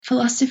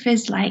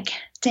philosophers like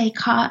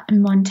Descartes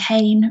and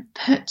Montaigne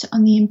put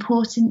on the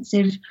importance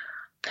of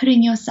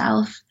putting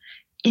yourself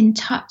in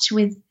touch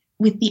with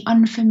the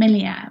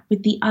unfamiliar,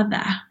 with the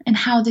other, and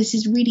how this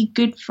is really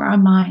good for our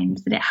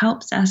minds, that it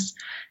helps us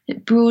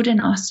broaden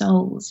our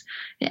souls.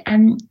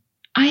 And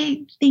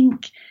I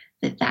think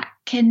that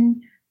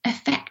can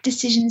affect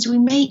decisions we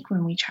make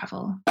when we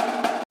travel.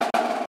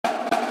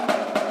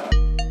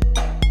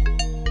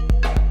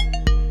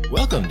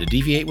 Welcome to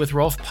Deviate with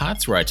Rolf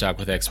Potts, where I talk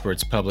with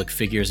experts, public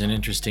figures, and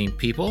interesting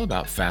people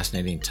about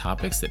fascinating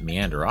topics that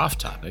meander off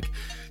topic.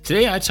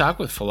 Today I talk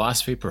with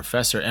philosophy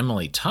professor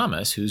Emily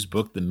Thomas, whose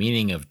book The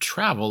Meaning of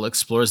Travel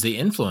explores the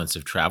influence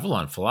of travel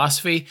on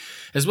philosophy,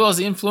 as well as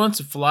the influence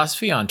of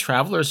philosophy on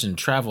travelers and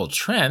travel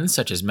trends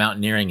such as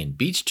mountaineering and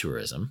beach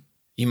tourism.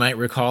 You might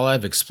recall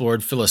I've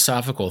explored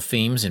philosophical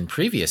themes in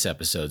previous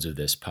episodes of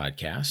this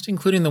podcast,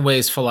 including the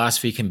ways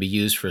philosophy can be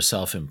used for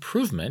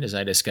self-improvement, as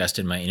I discussed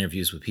in my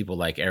interviews with people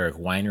like Eric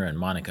Weiner and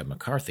Monica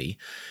McCarthy.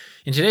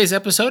 In today's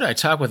episode, I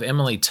talk with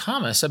Emily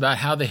Thomas about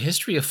how the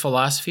history of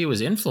philosophy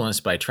was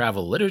influenced by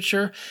travel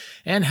literature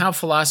and how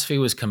philosophy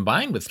was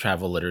combined with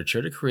travel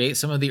literature to create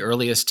some of the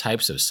earliest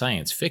types of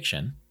science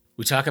fiction.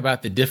 We talk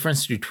about the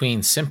difference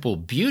between simple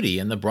beauty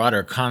and the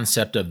broader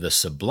concept of the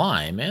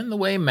sublime, and the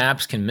way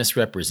maps can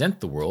misrepresent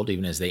the world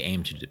even as they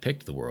aim to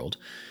depict the world.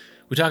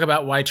 We talk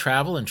about why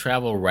travel and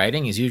travel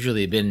writing has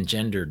usually been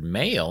gendered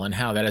male and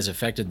how that has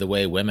affected the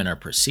way women are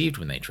perceived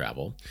when they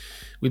travel.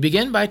 We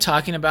begin by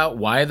talking about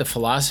why the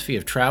philosophy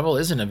of travel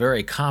isn't a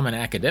very common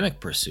academic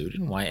pursuit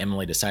and why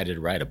Emily decided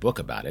to write a book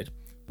about it.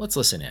 Let's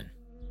listen in.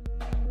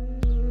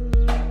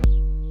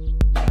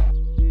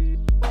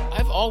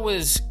 I've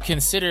always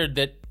considered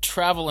that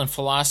travel and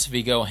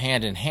philosophy go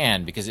hand in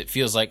hand because it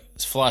feels like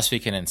philosophy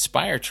can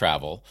inspire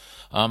travel.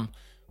 But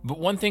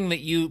one thing that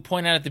you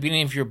point out at the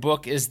beginning of your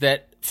book is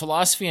that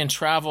philosophy and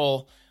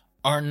travel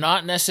are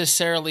not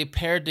necessarily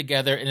paired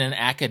together in an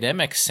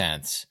academic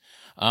sense.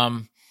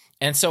 And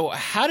so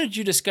how did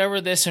you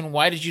discover this, and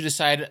why did you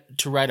decide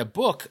to write a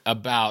book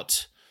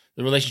about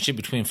the relationship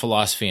between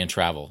philosophy and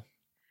travel?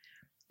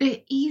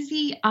 The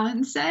easy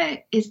answer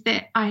is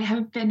that I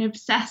have been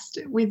obsessed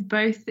with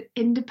both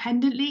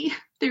independently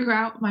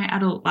throughout my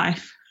adult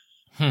life.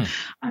 And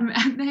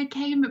there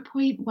came a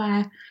point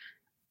where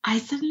I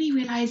suddenly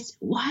realized,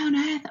 why on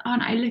earth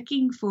aren't I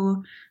looking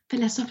for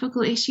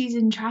philosophical issues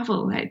in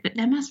travel? But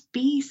there must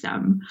be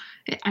some.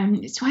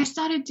 So I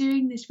started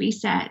doing this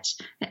research,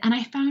 and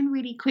I found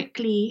really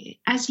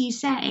quickly, as you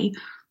say,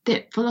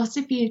 that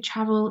philosophy of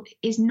travel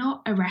is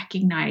not a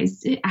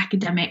recognized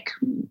academic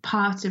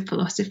part of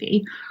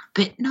philosophy,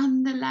 but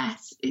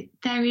nonetheless,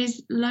 there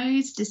is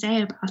loads to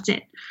say about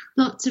it.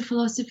 Lots of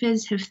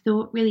philosophers have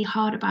thought really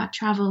hard about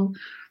travel,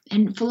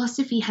 and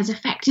philosophy has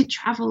affected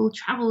travel.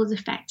 Travel has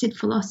affected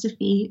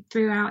philosophy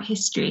throughout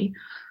history.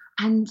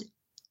 And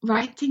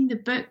writing the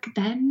book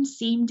then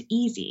seemed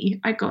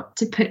easy. I got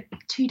to put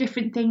two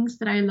different things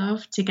that I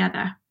love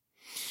together.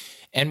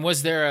 And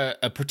was there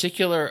a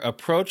particular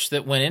approach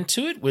that went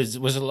into it? Was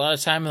it a lot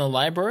of time in the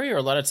library or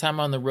a lot of time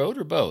on the road,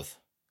 or both?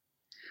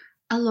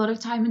 A lot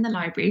of time in the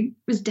library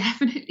was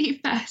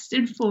definitely first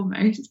and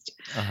foremost.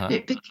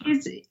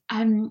 Because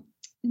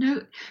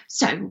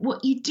so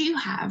what you do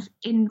have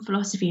in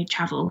philosophy of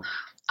travel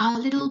are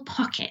little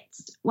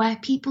pockets where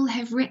people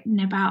have written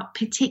about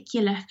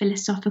particular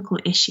philosophical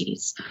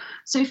issues.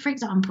 So, for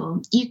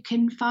example, you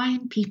can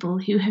find people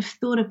who have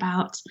thought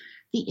about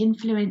the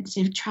influence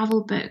of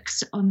travel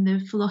books on the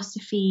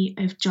philosophy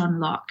of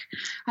John Locke.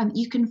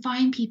 You can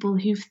find people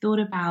who've thought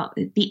about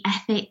the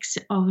ethics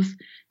of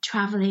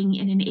traveling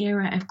in an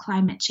era of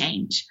climate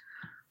change.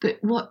 But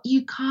what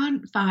you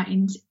can't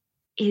find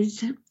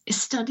is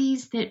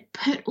studies that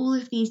put all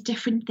of these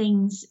different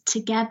things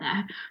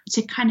together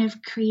to kind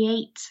of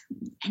create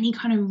any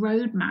kind of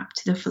roadmap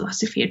to the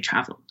philosophy of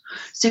travel.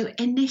 So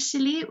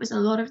initially, it was a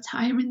lot of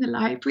time in the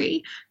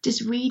library just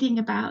reading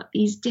about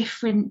these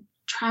different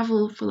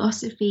travel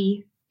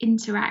philosophy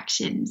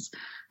interactions.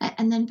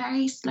 And then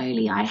very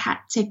slowly, I had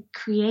to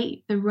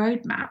create the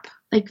roadmap,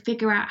 like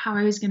figure out how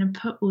I was going to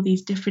put all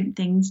these different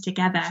things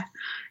together.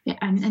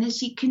 And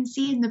as you can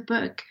see in the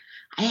book,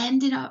 I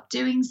ended up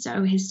doing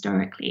so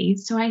historically.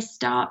 So I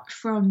start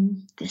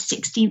from the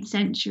 16th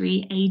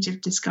century age of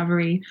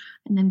discovery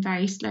and then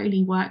very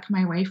slowly work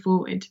my way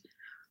forward.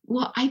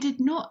 What I did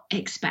not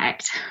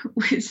expect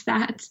was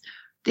that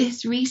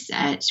this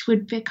research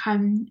would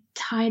become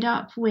tied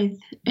up with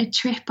a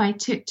trip I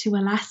took to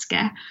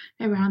Alaska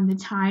around the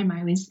time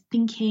I was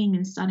thinking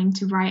and starting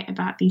to write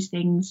about these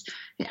things.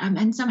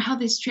 And somehow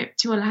this trip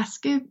to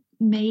Alaska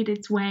made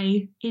its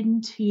way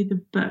into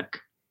the book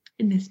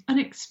in this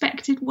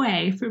unexpected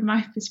way from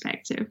my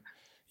perspective.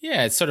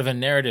 Yeah, it's sort of a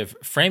narrative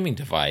framing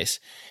device.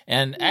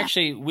 And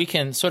actually, we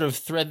can sort of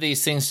thread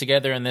these things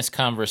together in this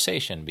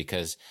conversation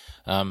because,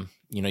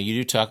 you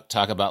do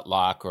talk about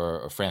Locke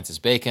or Francis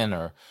Bacon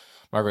or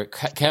Margaret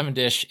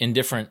Cavendish in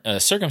different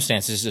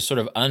circumstances to sort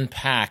of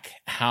unpack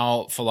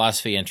how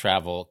philosophy and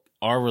travel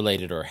are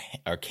related or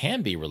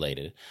can be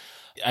related.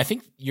 I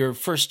think your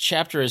first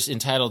chapter is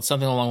entitled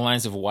something along the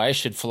lines of why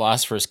should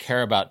philosophers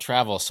care about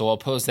travel? So I'll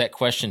pose that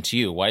question to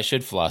you. Why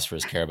should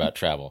philosophers care about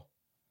travel?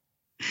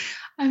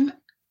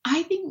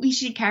 I think we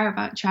should care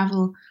about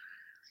travel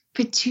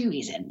for two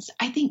reasons.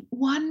 I think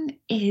one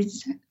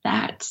is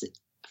that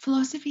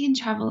philosophy and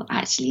travel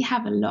actually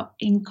have a lot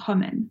in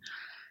common.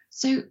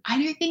 So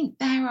I don't think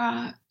there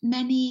are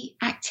many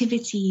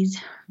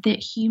activities that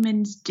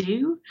humans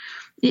do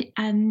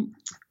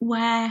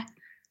where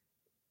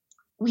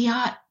we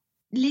are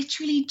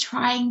literally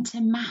trying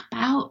to map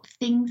out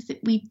things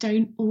that we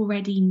don't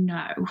already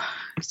know.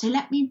 So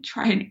let me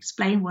try and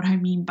explain what I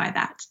mean by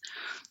that.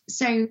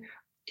 So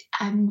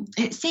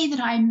say that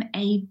I'm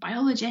a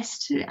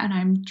biologist and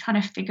I'm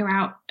trying to figure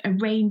out a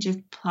range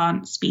of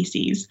plant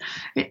species.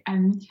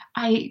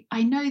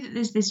 I know that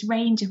there's this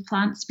range of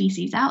plant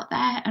species out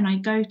there, and I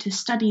go to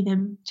study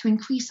them to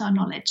increase our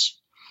knowledge.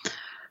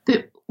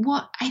 But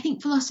what I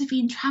think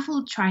philosophy and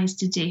travel tries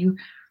to do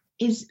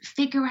is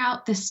figure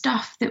out the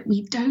stuff that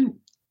we don't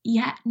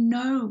yet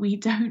know we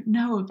don't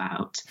know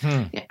about.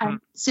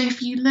 So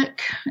if you look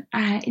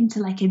into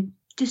like a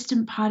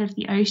distant part of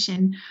the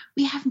ocean,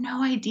 we have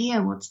no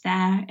idea what's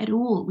there at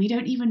all. We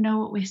don't even know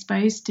what we're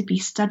supposed to be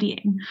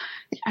studying.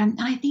 And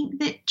I think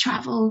that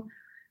travel,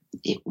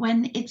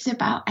 when it's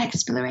about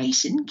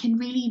exploration, can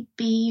really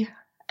be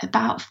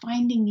about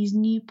finding these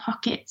new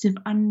pockets of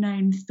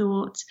unknown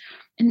thought.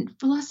 And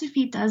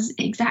philosophy does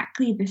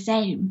exactly the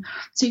same.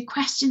 So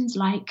questions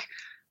like,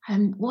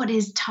 what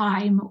is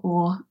time,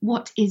 or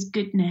what is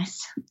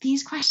goodness?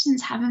 These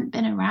questions haven't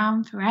been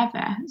around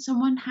forever.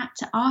 Someone had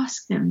to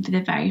ask them for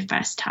the very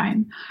first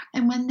time.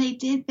 And when they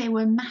did, they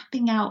were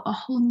mapping out a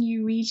whole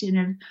new region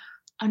of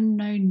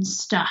unknown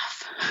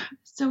stuff.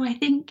 So I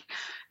think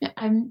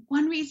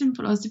one reason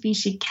philosophy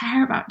should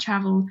care about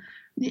travel,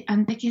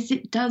 because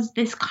it does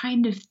this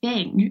kind of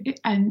thing.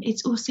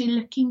 It's also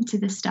looking to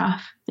the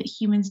stuff that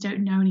humans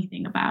don't know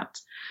anything about.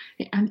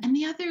 And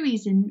the other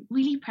reason,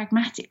 really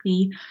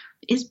pragmatically,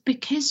 is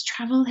because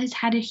travel has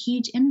had a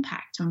huge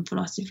impact on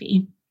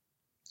philosophy.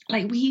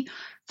 Like, we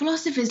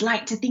philosophers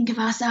like to think of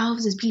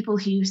ourselves as people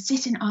who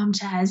sit in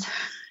armchairs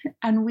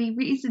and we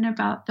reason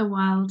about the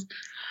world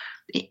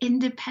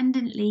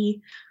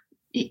independently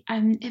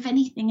of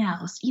anything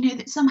else,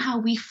 that somehow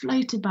we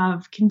float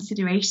above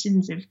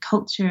considerations of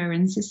culture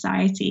and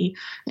society,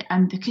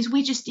 because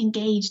we're just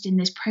engaged in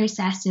this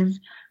process of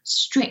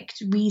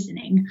strict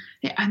reasoning.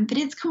 But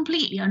it's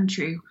completely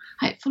untrue.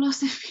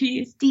 Philosophy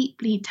is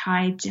deeply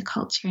tied to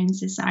culture and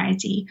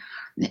society,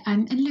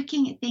 and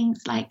looking at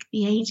things like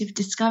the Age of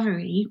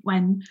Discovery,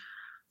 when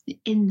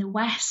in the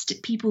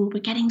West people were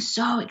getting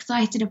so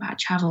excited about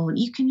travel,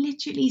 you can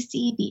literally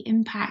see the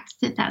impact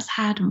that that's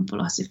had on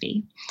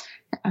philosophy.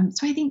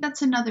 So I think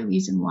that's another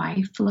reason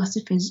why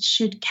philosophers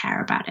should care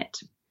about it.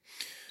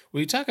 Well,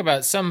 you talk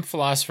about some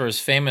philosophers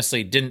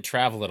famously didn't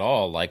travel at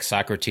all, like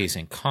Socrates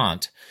and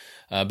Kant,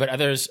 but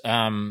others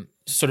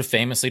sort of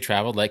famously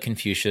traveled, like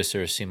Confucius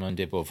or Simone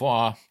de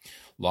Beauvoir,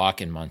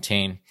 Locke and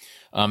Montaigne.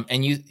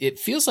 And it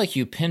feels like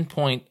you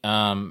pinpoint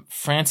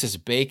Francis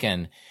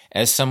Bacon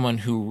as someone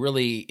who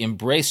really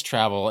embraced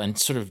travel and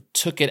sort of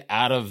took it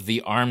out of the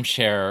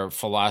armchair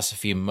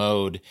philosophy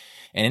mode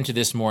and into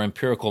this more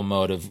empirical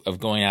mode of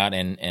going out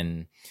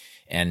and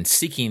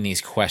seeking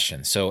these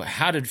questions. So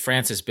how did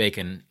Francis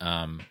Bacon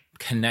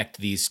connect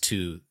these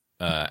two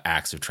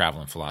acts of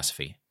travel and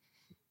philosophy?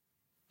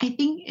 I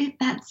think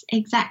that's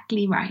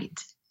exactly right.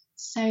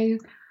 So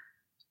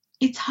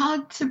it's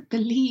hard to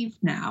believe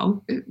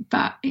now,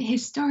 but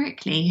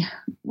historically,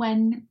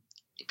 when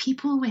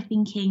people were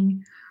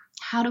thinking,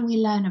 how do we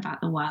learn about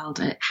the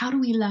world? How do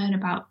we learn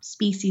about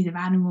species of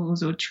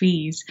animals or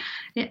trees?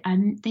 They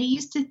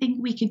used to think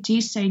we could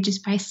do so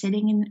just by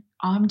sitting in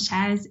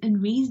armchairs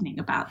and reasoning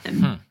about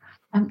them.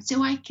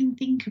 So I can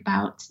think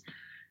about,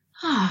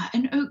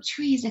 an oak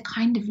tree is a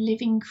kind of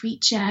living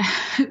creature.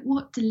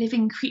 What do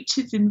living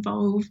creatures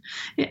involve?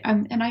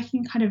 And I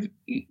can kind of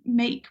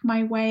make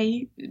my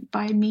way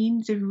by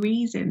means of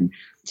reason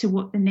to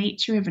what the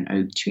nature of an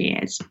oak tree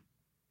is.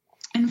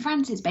 And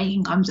Francis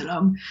Bacon comes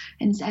along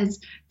and says,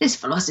 this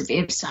philosophy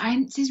of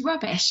science is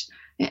rubbish.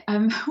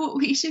 What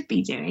we should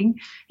be doing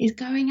is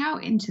going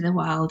out into the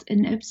world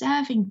and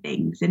observing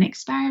things and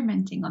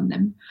experimenting on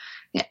them.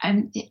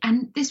 And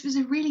this was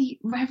a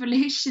really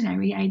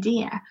revolutionary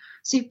idea.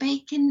 So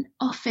Bacon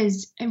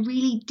offers a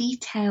really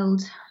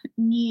detailed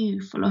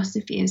new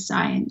philosophy of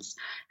science.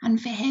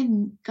 And for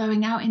him,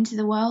 going out into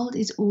the world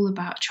is all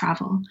about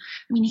travel.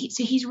 I mean,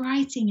 he's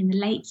writing in the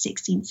late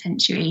 16th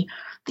century.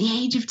 The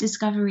Age of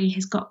Discovery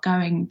has got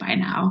going by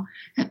now.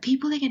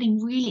 People are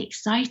getting really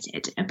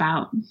excited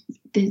about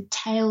the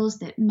tales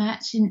that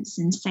merchants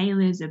and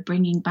sailors are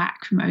bringing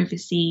back from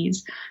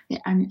overseas.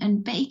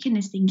 And Bacon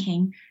is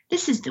thinking,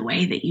 this is the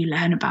way that you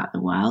learn about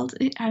the world,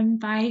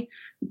 by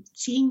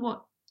seeing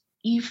what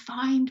you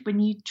find when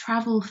you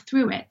travel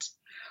through it.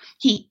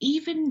 He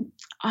even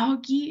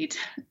argued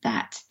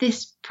that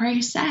this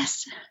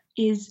process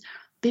is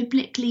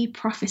biblically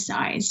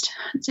prophesized.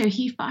 So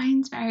he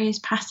finds various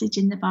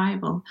passages in the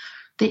Bible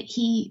that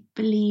he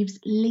believes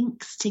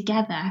links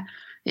together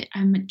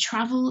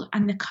travel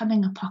and the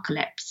coming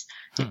apocalypse.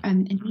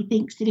 And he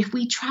thinks that if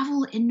we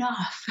travel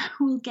enough,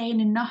 we'll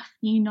gain enough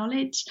new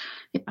knowledge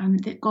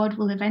that God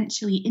will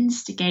eventually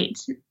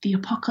instigate the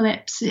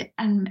apocalypse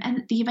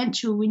and the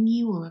eventual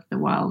renewal of the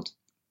world.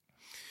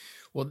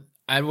 Well,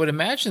 I would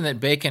imagine that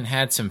Bacon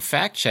had some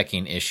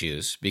fact-checking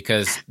issues,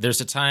 because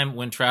there's a time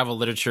when travel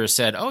literature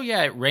said, oh,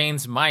 yeah, it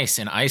rains mice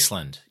in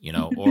Iceland,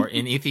 or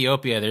in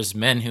Ethiopia, there's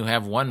men who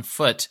have 1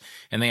 foot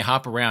and they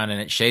hop around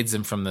and it shades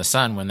them from the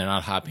sun when they're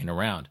not hopping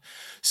around.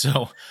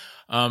 So,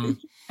 and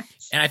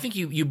I think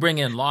you bring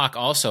in Locke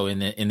also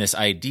in this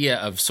idea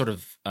of sort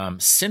of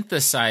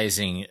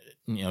synthesizing,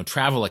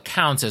 travel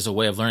accounts as a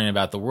way of learning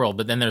about the world.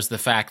 But then there's the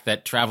fact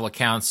that travel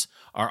accounts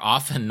are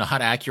often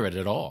not accurate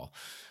at all.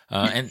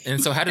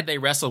 And so how did they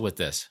wrestle with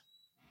this?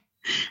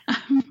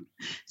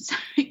 So,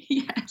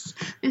 yes,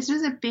 this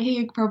was a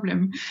big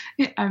problem.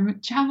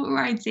 Travel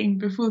writing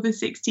before the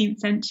 16th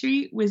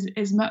century was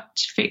as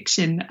much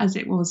fiction as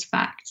it was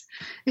fact.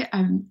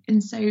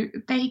 And so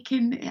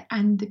Bacon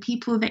and the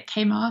people that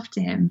came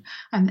after him,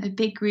 a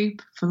big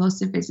group of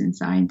philosophers and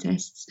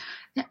scientists,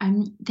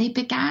 they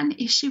began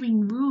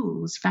issuing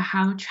rules for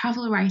how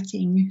travel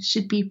writing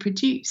should be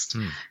produced.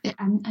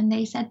 And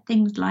they said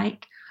things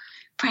like,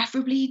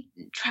 preferably,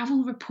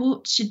 travel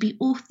reports should be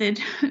authored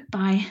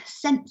by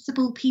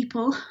sensible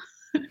people,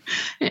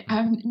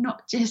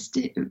 not just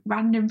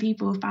random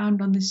people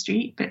found on the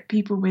street, but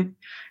people with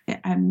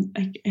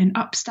an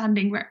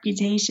upstanding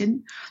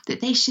reputation, that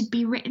they should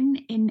be written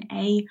in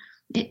a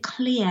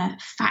clear,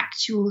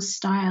 factual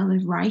style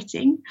of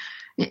writing,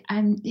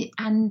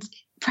 and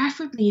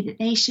preferably that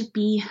they should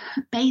be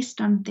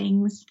based on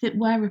things that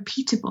were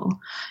repeatable.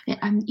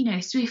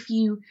 So if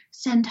you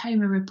send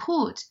home a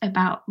report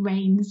about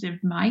reigns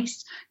of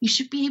mice, you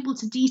should be able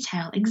to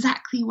detail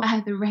exactly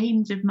where the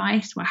reigns of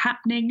mice were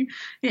happening,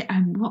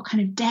 and what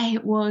kind of day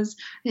it was,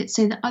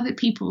 so that other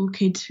people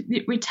could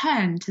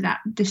return to that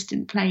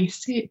distant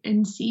place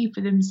and see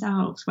for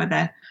themselves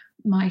whether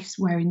mice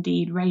were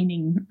indeed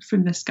raining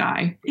from the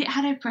sky. It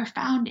had a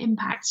profound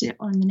impact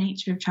on the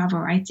nature of travel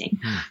writing.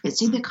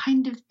 So the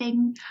kind of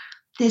thing,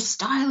 the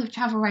style of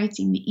travel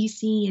writing that you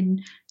see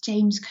in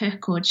James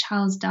Cook or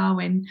Charles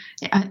Darwin,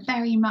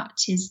 very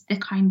much is the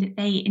kind that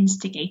they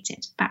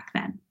instigated back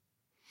then.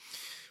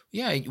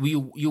 Yeah,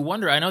 you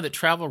wonder, I know that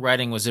travel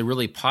writing was a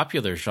really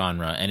popular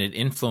genre and it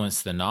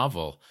influenced the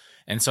novel.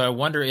 And so I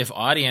wonder if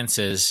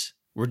audiences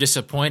were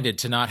disappointed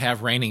to not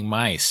have raining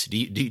mice. Do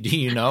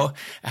you know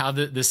how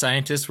the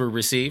scientists were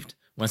received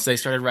once they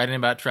started writing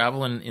about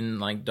travel in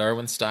like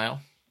Darwin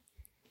style?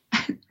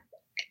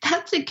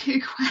 That's a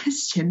good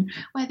question.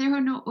 Whether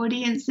or not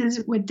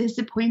audiences were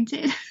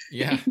disappointed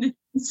in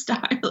the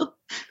style,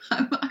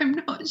 I'm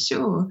not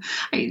sure.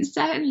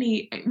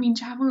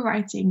 Travel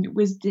writing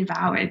was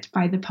devoured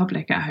by the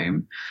public at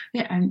home,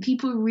 and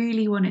people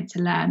really wanted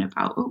to learn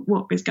about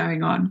what was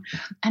going on.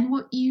 And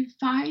what you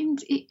find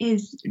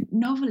is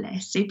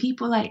novelists, so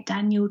people like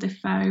Daniel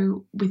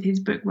Defoe with his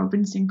book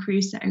Robinson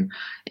Crusoe,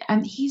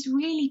 he's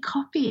really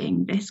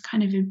copying this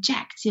kind of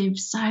objective,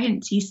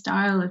 sciencey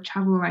style of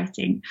travel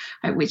writing,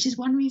 which is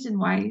one reason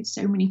why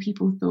so many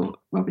people thought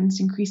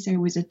Robinson Crusoe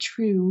was a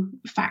true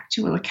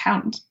factual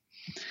account.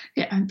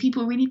 And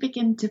people really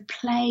begin to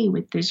play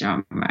with the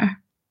genre.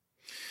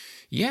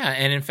 Yeah,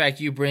 and in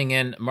fact, you bring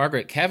in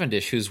Margaret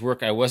Cavendish, whose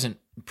work I wasn't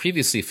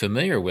previously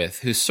familiar with,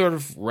 who sort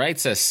of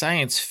writes a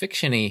science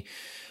fiction-y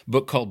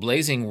book called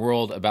Blazing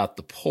World about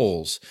the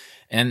poles.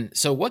 And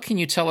so what can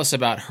you tell us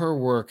about her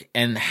work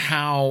and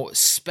how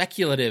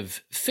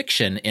speculative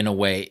fiction, in a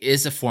way,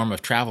 is a form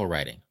of travel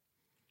writing?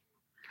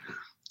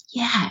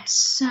 Yeah,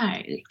 so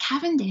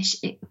Cavendish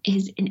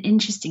is an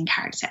interesting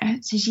character.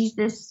 So she's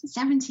this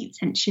 17th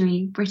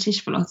century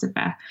British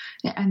philosopher,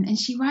 and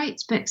she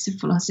writes books of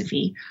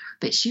philosophy,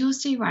 but she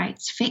also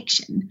writes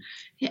fiction.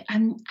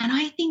 And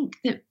I think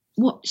that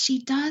what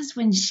she does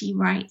when she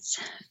writes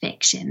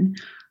fiction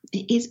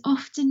is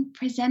often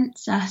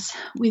presents us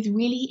with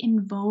really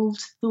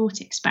involved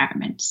thought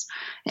experiments.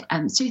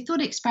 So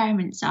thought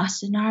experiments are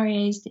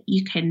scenarios that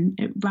you can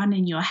run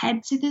in your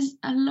head. So there's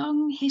a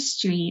long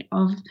history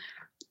of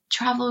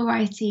travel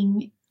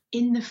writing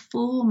in the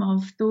form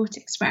of thought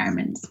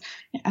experiments.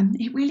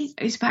 It really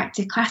goes back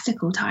to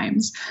classical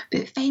times,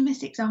 but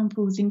famous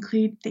examples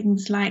include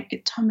things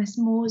like Thomas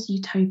More's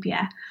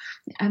Utopia.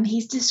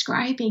 He's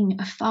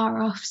describing a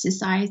far-off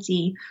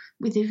society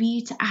with a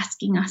view to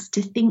asking us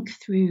to think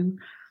through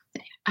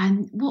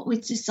what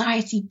would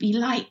society be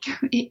like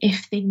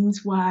if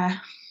things were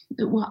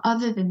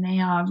other than they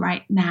are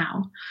right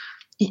now.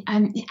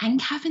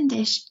 And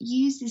Cavendish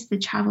uses the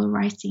travel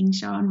writing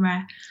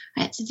genre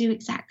to do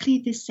exactly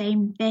the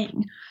same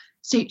thing.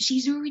 So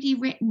she's already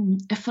written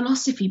a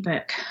philosophy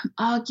book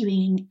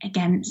arguing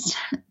against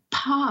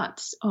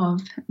parts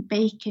of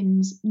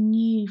Bacon's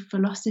new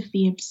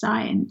philosophy of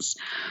science.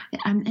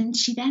 And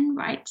she then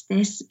writes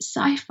this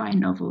sci-fi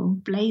novel,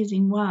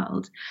 Blazing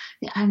World,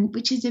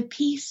 which is a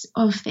piece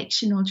of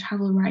fictional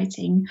travel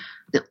writing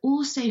that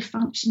also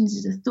functions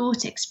as a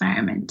thought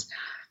experiment.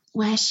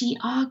 where she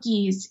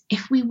argues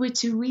if we were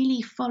to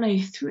really follow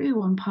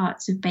through on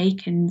parts of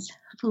Bacon's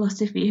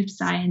philosophy of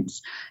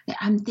science,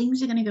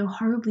 things are going to go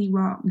horribly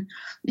wrong.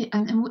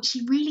 And what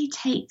she really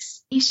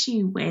takes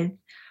issue with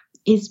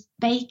is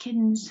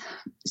Bacon's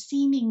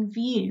seeming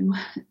view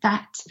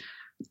that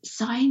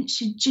science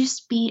should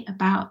just be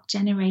about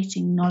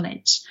generating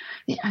knowledge.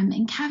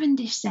 And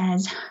Cavendish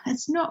says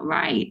that's not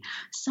right.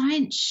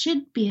 Science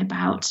should be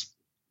about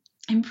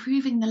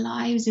improving the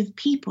lives of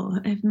people,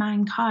 of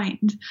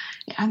mankind.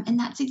 And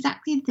that's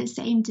exactly the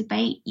same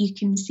debate you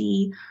can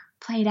see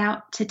played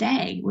out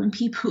today when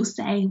people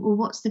say, well,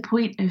 what's the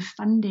point of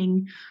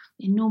funding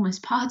enormous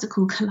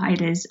particle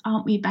colliders?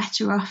 Aren't we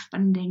better off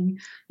funding,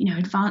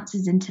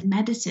 advances into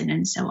medicine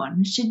and so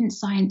on? Shouldn't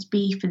science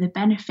be for the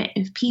benefit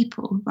of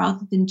people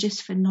rather than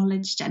just for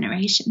knowledge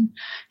generation?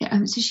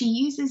 So she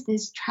uses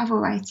this travel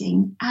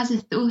writing as a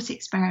thought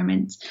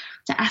experiment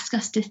to ask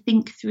us to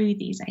think through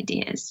these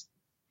ideas.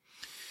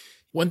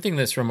 One thing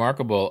that's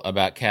remarkable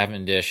about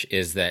Cavendish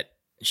is that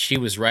she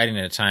was writing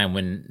at a time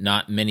when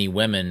not many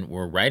women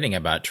were writing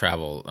about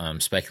travel,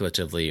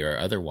 speculatively or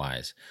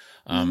otherwise.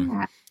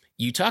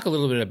 You talk a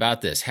little bit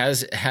about this.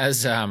 Has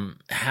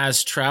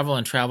travel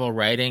and travel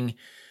writing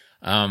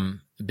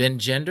been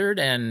gendered,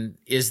 and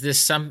is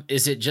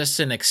it just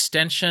an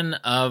extension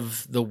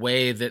of the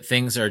way that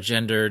things are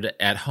gendered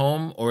at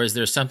home, or is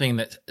there something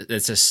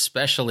that's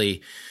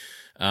especially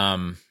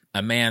a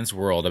man's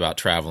world about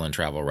travel and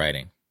travel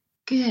writing?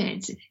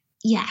 Good.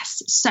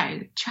 Yes.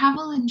 So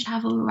travel and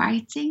travel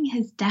writing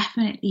has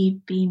definitely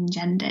been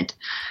gendered.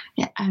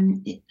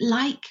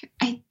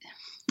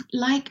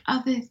 Like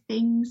other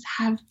things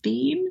have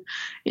been,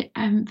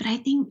 but I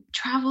think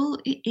travel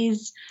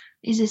is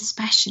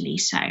especially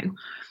so.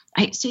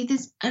 So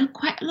there's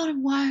quite a lot of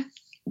work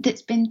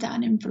that's been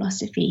done in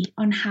philosophy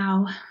on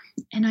how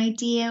an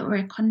idea or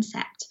a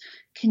concept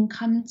can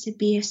come to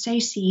be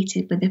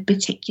associated with a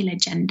particular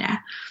gender.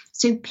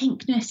 So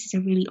pinkness is a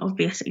really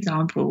obvious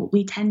example.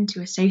 We tend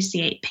to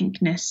associate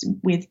pinkness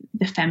with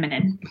the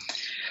feminine.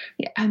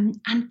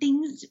 And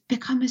things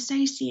become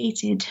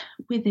associated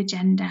with a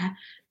gender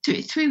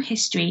through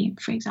history,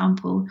 for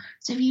example.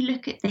 So if you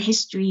look at the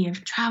history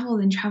of travel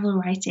and travel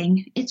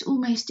writing, it's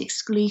almost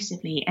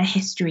exclusively a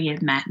history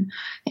of men.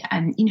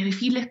 And,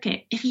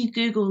 if you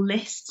Google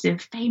lists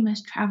of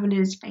famous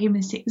travelers,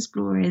 famous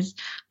explorers,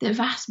 the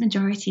vast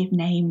majority of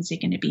names are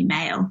going to be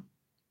male.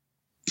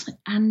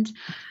 And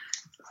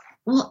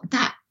what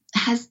that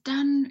has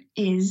done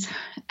is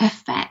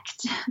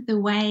affect the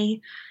way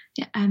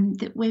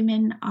that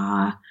women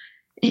are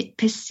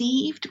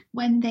perceived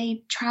when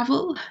they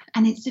travel,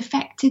 and it's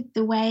affected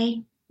the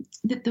way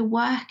that the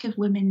work of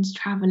women's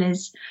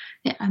travellers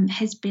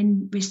has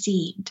been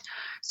received.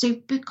 So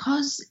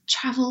because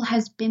travel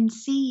has been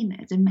seen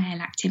as a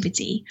male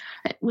activity,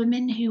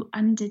 women who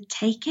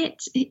undertake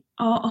it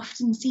are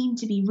often seen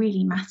to be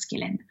really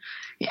masculine.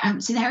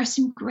 So there are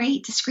some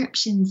great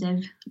descriptions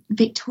of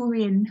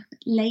Victorian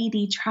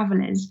lady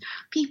travellers,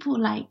 people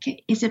like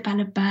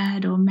Isabella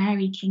Bird or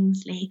Mary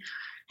Kingsley,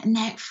 and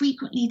they're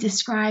frequently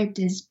described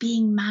as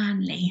being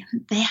manly.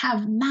 They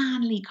have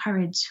manly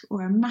courage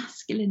or a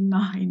masculine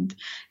mind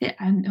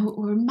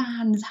or a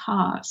man's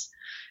heart.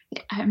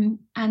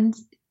 And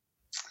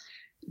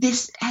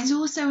this has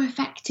also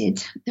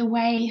affected the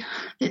way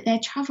that their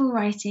travel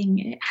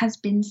writing has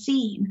been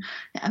seen.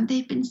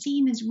 They've been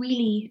seen as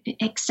really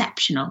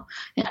exceptional.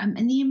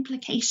 And the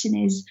implication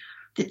is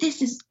that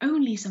this is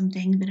only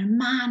something that a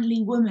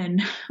manly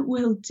woman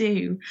will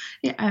do.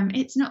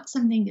 It's not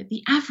something that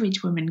the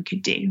average woman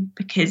could do,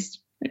 because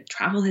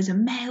travel is a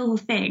male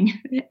thing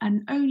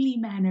and only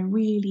men are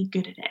really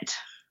good at it.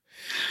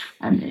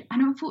 And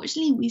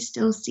unfortunately, we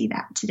still see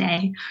that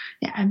today.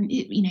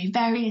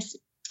 Various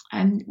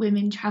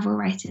women travel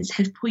writers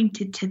have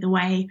pointed to the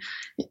way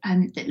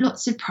that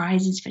lots of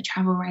prizes for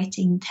travel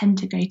writing tend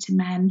to go to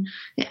men,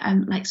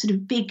 like sort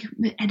of big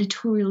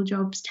editorial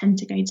jobs tend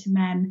to go to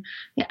men.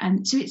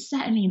 So it's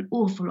certainly an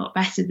awful lot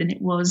better than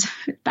it was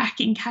back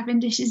in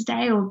Cavendish's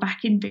day or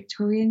back in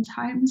Victorian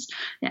times,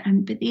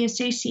 but the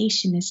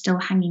association is still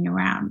hanging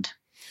around.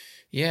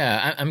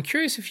 Yeah, I'm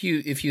curious if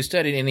you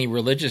studied any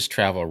religious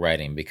travel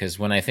writing, because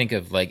when I think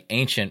of like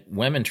ancient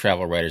women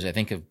travel writers, I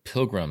think of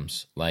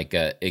pilgrims like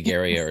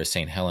Egeria or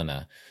St.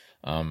 Helena.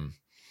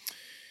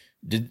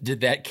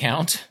 Did that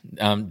count?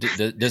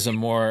 Does a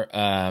more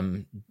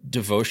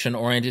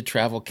devotion-oriented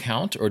travel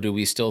count, or do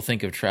we still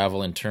think of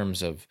travel in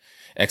terms of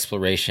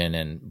exploration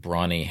and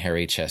brawny,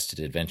 hairy-chested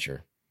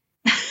adventure?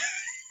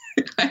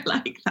 I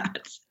like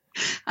that.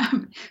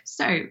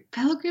 So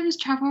pilgrims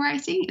travel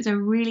writing is a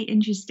really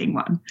interesting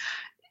one.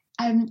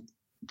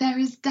 There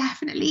is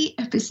definitely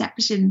a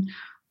perception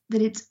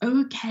that it's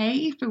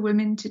okay for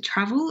women to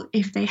travel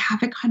if they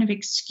have a kind of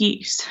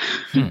excuse.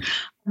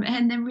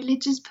 And then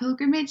religious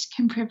pilgrimage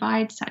can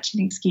provide such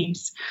an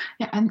excuse.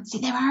 So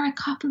there are a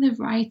couple of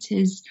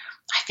writers,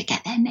 I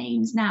forget their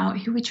names now,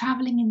 who were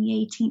traveling in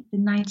the 18th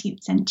and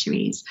 19th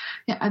centuries,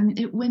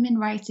 women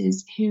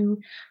writers who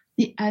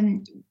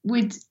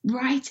would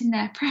write in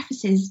their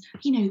prefaces,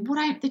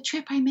 the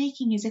trip I'm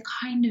making is a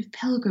kind of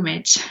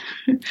pilgrimage.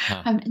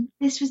 And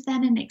this was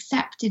then an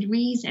accepted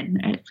reason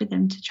for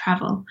them to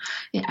travel.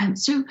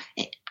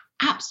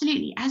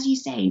 Absolutely, as you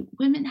say,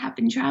 women have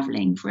been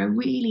traveling for a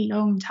really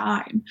long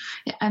time.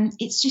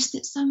 It's just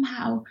that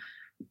somehow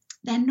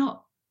they're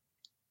not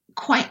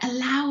quite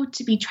allowed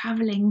to be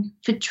traveling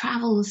for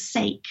travel's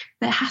sake.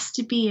 There has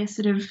to be an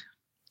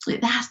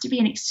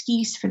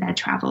excuse for their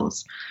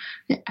travels.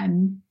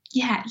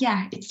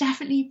 It's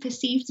definitely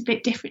perceived a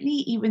bit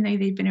differently, even though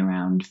they've been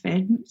around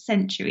for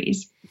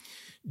centuries.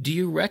 Do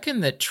you reckon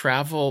that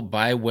travel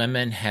by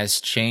women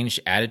has changed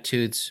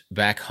attitudes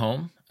back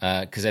home?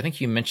 Because I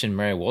think you mentioned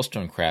Mary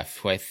Wollstonecraft,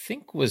 who I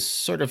think was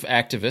sort of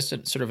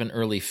activist, sort of an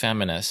early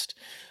feminist.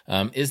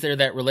 Is there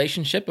that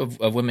relationship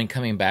of women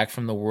coming back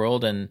from the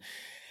world and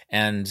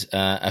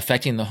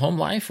affecting the home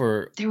life?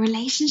 Or the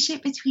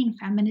relationship between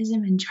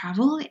feminism and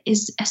travel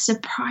is a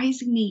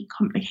surprisingly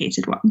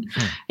complicated one.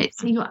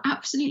 So you're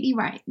absolutely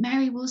right.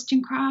 Mary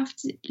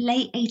Wollstonecraft,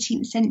 late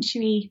 18th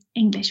century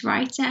English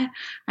writer,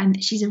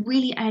 and she's a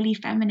really early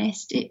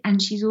feminist,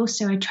 and she's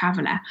also a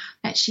traveller.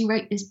 She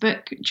wrote this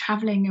book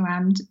travelling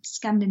around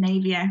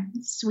Scandinavia,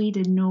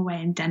 Sweden,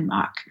 Norway, and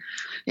Denmark.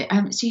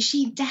 So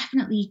she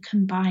definitely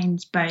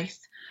combines both.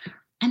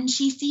 And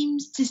she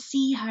seems to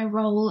see her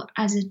role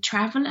as a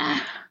traveller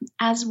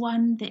as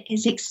one that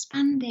is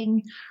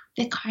expanding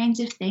the kinds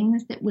of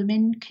things that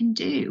women can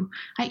do.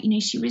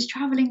 She was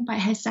travelling by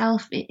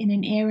herself in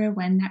an era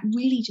when that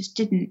really just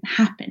didn't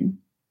happen.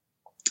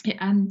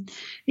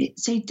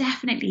 So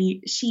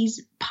definitely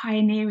she's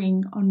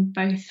pioneering on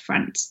both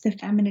fronts, the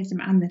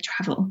feminism and the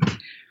travel.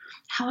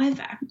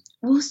 However,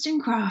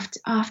 Wollstonecraft,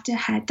 after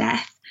her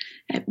death,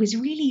 was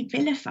really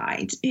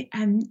vilified,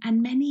 and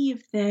many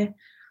of the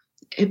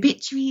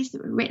obituaries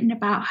that were written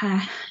about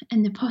her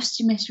and the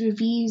posthumous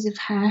reviews of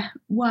her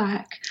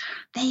work,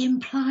 they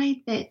implied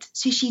that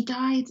she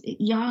died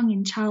young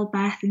in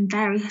childbirth, and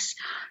various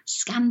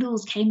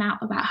scandals came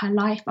out about her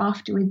life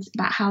afterwards,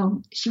 about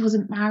how she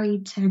wasn't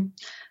married to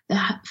the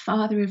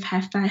father of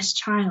her first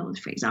child,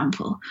 for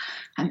example.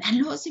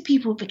 And lots of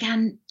people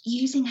began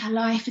using her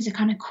life as a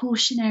kind of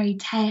cautionary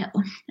tale.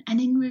 And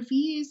in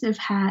reviews of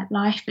her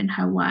life and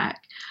her work,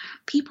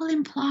 people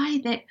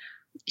imply that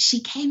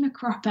she came a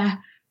cropper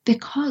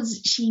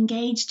because she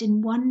engaged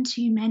in one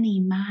too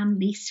many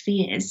manly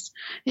spheres.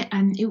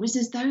 And it was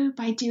as though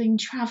by doing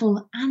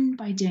travel and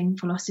by doing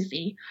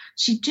philosophy,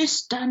 she'd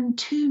just done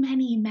too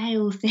many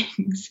male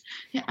things.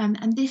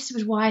 And this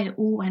was why it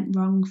all went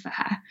wrong for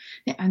her.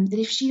 That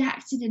if she'd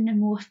acted in a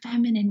more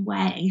feminine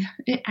way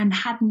and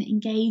hadn't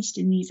engaged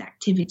in these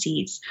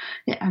activities,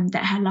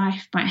 that her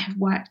life might have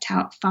worked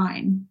out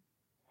fine.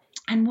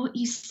 And what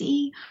you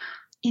see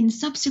in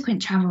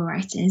subsequent travel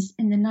writers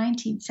in the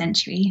 19th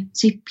century,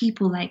 so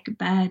people like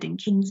Bird and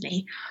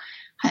Kingsley,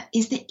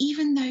 is that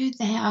even though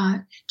they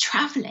are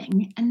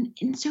traveling and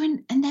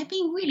they're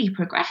being really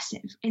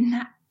progressive in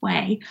that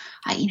way,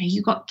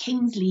 you've got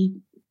Kingsley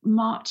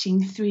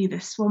marching through the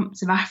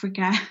swamps of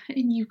Africa,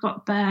 and you've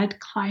got Bird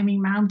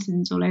climbing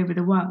mountains all over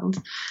the world.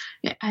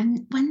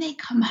 And when they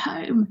come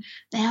home,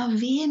 they are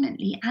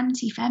vehemently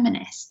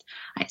anti-feminist.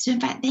 So in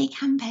fact, they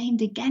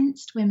campaigned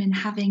against women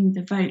having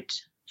the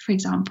vote, for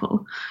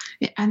example.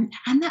 And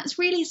that's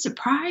really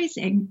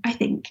surprising, I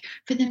think,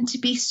 for them to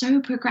be so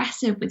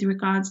progressive with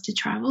regards to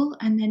travel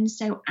and then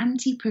so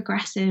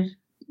anti-progressive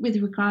with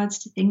regards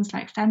to things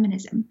like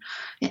feminism.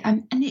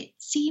 And it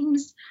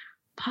seems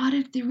part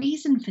of the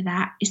reason for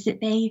that is that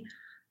they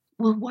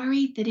were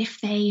worried that if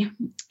they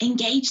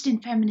engaged in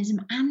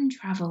feminism and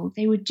travel,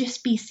 they would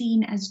just be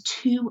seen as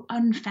too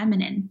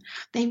unfeminine.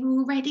 They were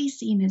already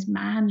seen as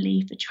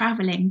manly for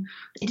traveling.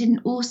 They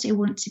didn't also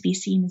want to be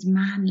seen as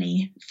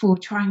manly for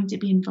trying to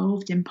be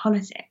involved in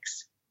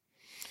politics.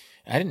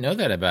 I didn't know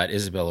that about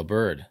Isabella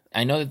Bird.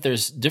 I know that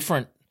there's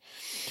different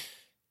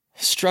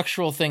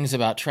structural things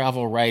about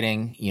travel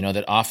writing,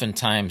 that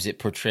oftentimes it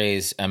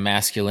portrays a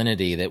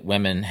masculinity that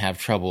women have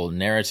trouble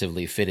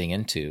narratively fitting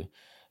into.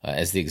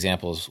 As the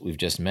examples we've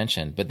just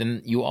mentioned. But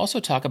then you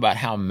also talk about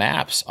how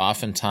maps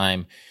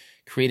oftentimes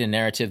create a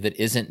narrative that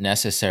isn't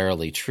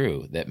necessarily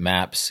true, that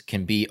maps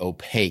can be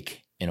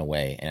opaque in a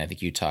way. And I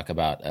think you talk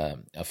about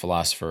a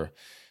philosopher,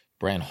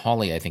 Brian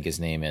Hawley, I think his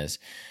name is.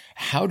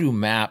 How do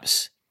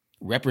maps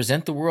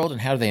represent the world, and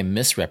how do they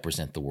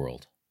misrepresent the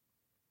world?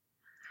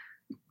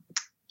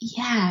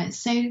 Yeah,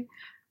 so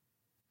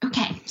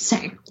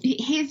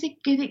here's a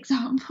good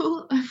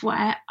example of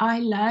where I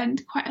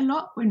learned quite a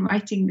lot when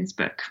writing this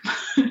book.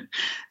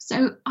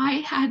 So I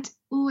had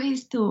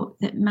always thought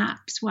that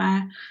maps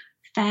were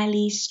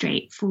fairly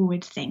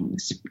straightforward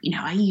things.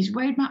 I use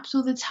road maps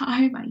all the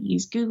time. I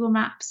use Google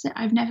Maps.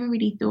 I've never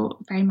really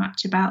thought very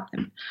much about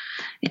them.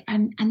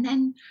 And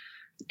then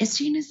as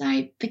soon as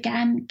I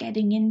began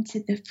getting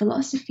into the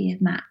philosophy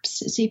of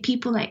maps, so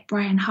people like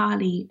Brian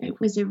Hawley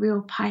was a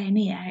real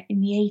pioneer in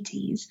the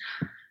 80s,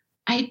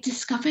 I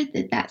discovered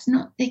that that's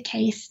not the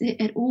case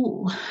at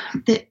all,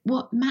 that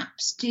what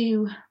maps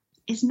do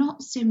is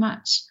not so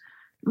much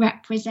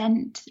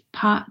represent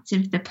parts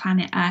of the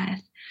planet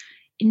Earth.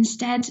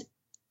 Instead,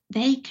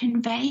 they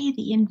convey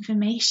the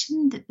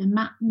information that the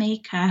map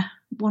maker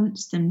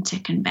wants them to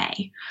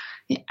convey.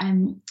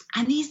 And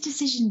these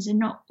decisions are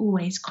not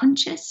always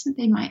conscious,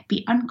 they might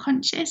be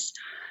unconscious,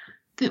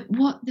 but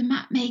what the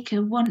map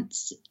maker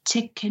wants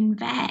to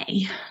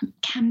convey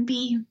can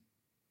be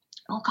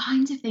all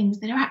kinds of things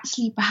that are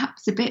actually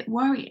perhaps a bit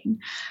worrying.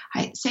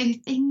 Right? So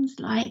things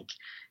like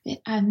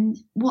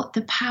what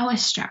the power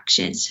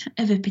structures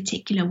of a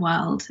particular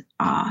world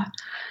are.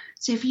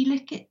 So if you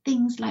look at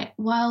things like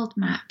world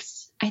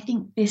maps, I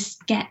think this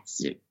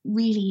gets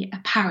really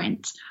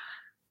apparent.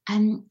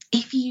 And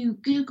if you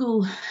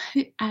Google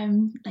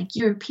like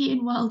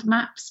European world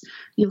maps,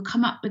 you'll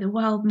come up with a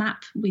world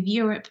map with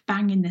Europe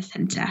bang in the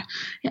centre.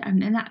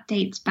 And that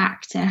dates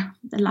back to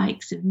the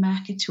likes of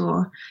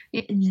Mercator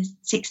in the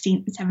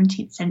 16th and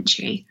 17th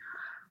century.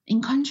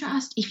 In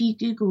contrast, if you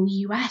Google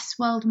US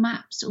world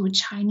maps or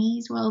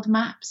Chinese world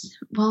maps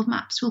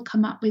will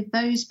come up with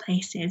those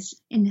places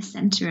in the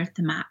centre of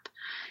the map.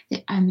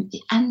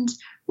 And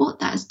what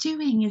that's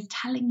doing is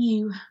telling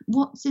you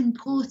what's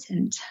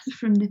important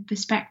from the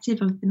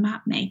perspective of the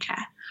map maker.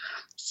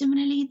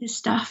 Similarly, the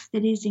stuff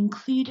that is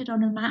included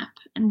on a map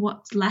and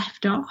what's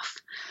left off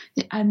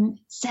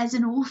says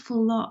an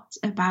awful lot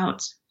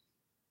about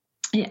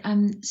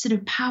sort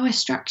of power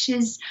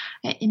structures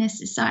in a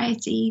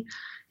society.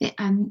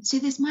 So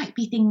this might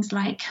be things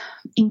like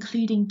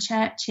including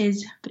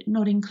churches but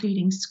not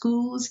including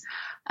schools,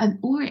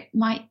 or it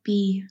might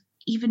be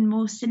even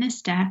more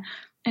sinister,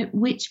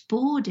 which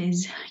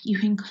borders you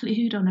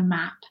include on a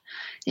map.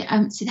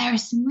 So there are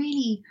some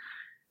really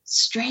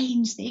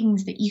strange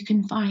things that you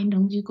can find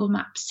on Google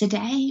Maps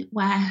today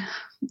where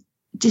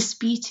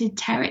disputed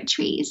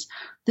territories,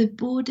 the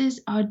borders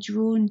are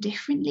drawn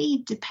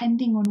differently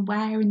depending on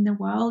where in the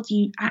world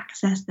you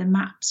access the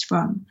maps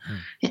from.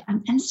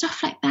 And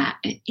stuff like that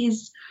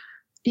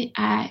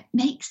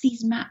makes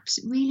these maps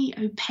really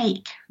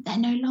opaque. They're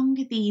no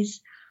longer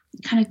these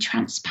kind of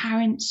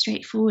transparent,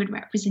 straightforward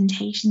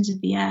representations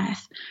of the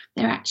Earth.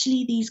 They're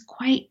actually these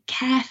quite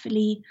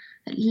carefully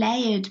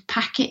layered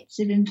packets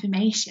of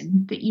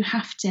information that you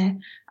have to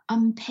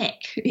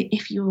unpick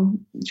if you're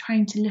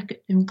trying to look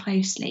at them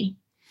closely.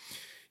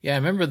 Yeah, I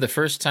remember the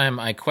first time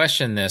I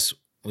questioned this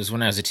was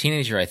when I was a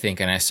teenager, I think,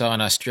 and I saw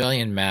an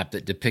Australian map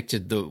that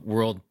depicted the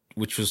world,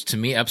 which was to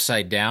me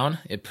upside down.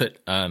 It put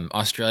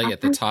Australia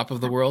at the top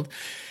of the world.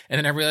 And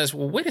then I realized,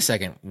 well, wait a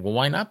second. Well,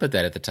 why not put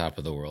that at the top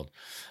of the world?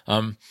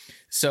 In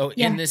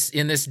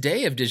this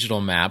day of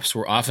digital maps,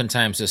 where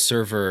oftentimes a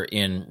server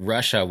in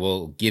Russia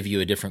will give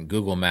you a different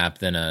Google map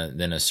than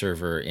a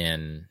server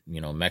in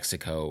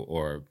Mexico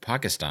or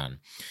Pakistan,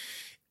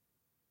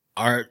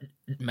 are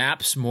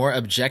maps more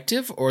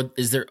objective, or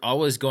is there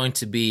always going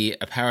to be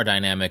a power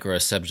dynamic or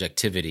a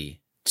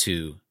subjectivity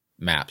to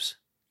maps?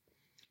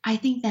 I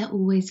think they're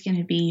always going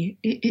to be,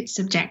 it's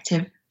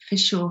subjective for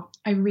sure.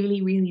 I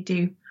really, really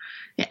do.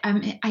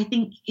 I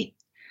think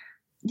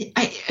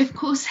of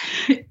course,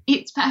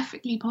 it's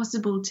perfectly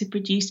possible to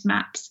produce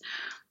maps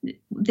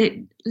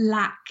that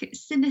lack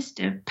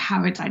sinister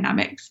power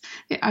dynamics.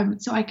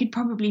 So I could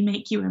probably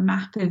make you a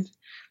map of,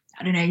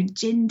 I don't know,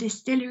 gin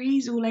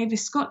distilleries all over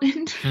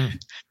Scotland.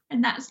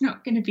 And that's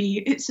not going to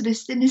be sort of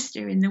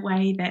sinister in the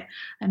way that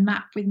a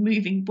map with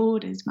moving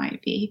borders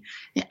might be.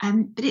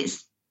 But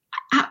it's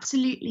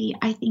absolutely,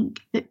 I think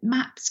that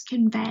maps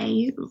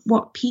convey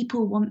what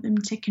people want them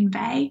to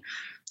convey.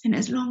 And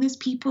as long as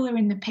people are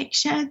in the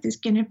picture, there's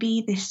going to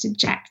be this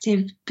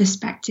subjective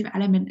perspective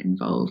element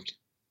involved.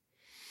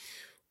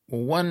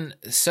 One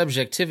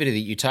subjectivity that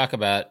you talk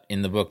about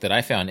in the book that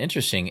I found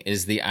interesting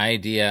is the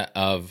idea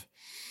of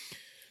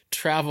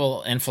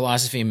travel and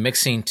philosophy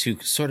mixing to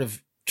sort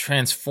of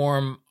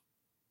transform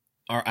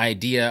our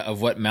idea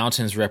of what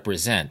mountains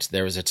represent.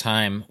 There was a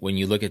time when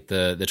you look at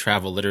the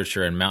travel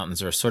literature and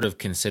mountains are sort of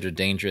considered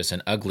dangerous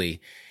and ugly,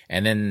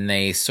 and then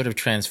they sort of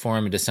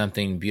transform into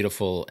something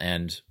beautiful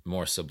and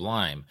more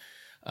sublime.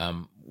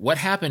 What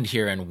happened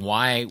here, and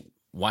why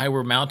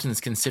were mountains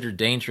considered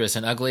dangerous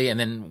and ugly, and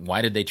then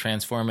why did they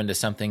transform into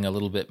something a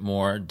little bit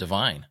more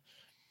divine?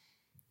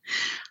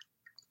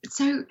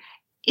 So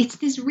it's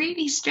this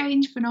really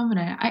strange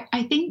phenomena.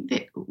 I think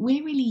that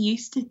we're really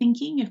used to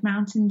thinking of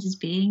mountains as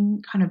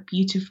being kind of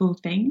beautiful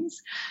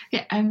things.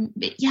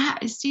 But yeah,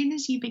 as soon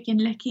as you begin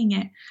looking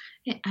at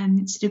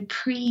sort of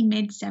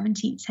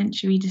pre-mid-17th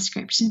century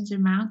descriptions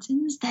of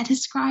mountains, they're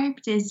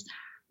described as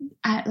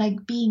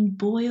like being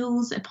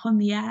boils upon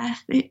the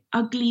earth,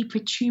 ugly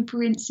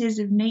protuberances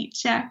of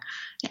nature.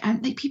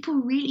 Like people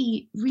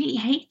really, really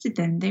hated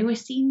them. They were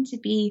seen to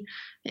be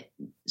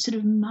sort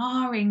of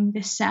marring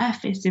the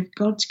surface of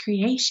God's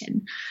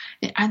creation.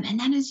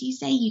 And then, as you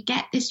say, you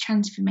get this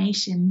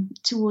transformation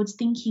towards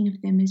thinking of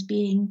them as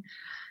being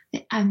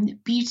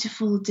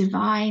beautiful,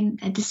 divine.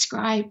 They're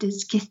described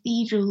as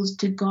cathedrals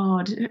to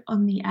God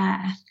on the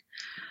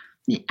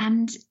earth.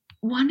 And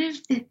one of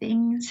the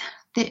things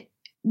that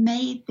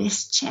made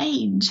this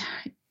change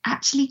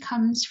actually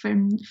comes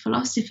from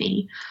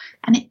philosophy,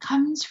 and it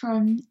comes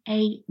from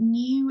a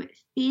new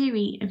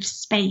theory of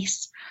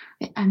space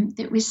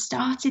that was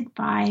started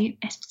by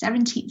a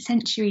 17th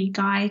century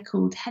guy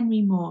called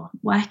Henry Moore,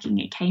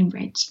 working at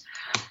Cambridge.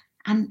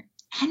 And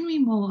Henry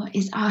Moore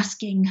is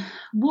asking,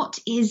 what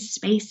is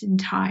space and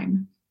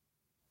time?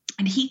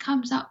 And he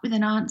comes up with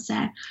an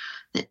answer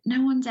that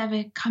no one's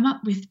ever come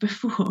up with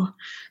before,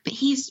 but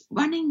he's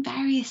running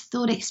various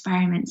thought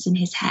experiments in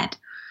his head.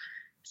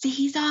 So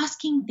he's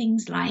asking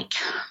things like,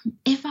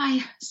 if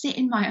I sit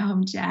in my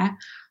armchair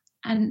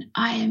and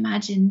I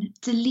imagine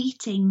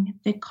deleting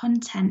the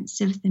contents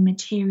of the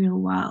material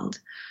world,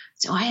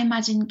 so I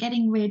imagine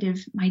getting rid of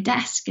my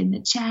desk and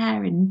the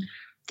chair and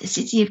the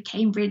city of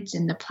Cambridge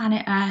and the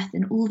planet Earth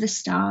and all the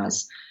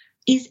stars,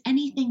 is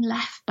anything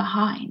left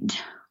behind?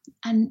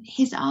 And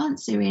his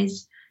answer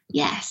is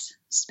yes,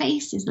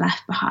 space is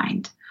left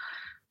behind.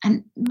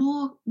 And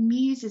Moore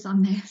muses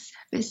on this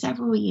for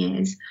several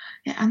years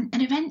and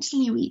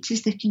eventually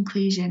reaches the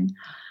conclusion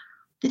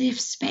that if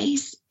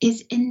space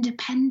is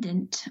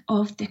independent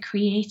of the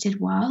created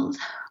world,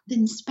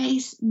 then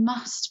space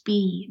must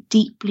be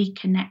deeply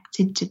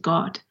connected to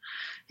God.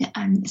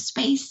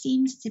 Space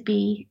seems to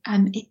be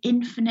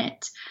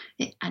infinite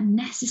and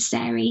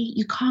necessary.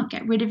 You can't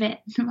get rid of it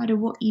no matter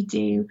what you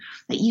do.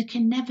 That you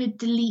can never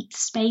delete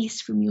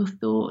space from your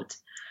thought.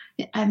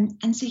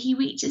 And so he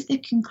reaches the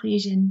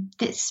conclusion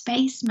that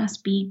space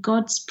must be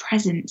God's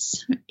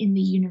presence in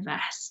the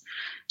universe.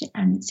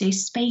 So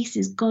space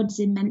is God's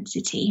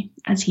immensity,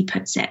 as he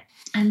puts it.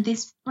 And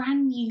this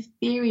brand new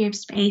theory of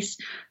space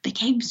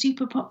became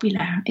super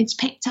popular. It's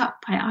picked up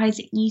by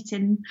Isaac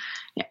Newton,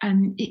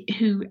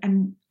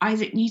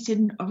 Isaac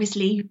Newton,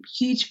 obviously,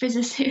 huge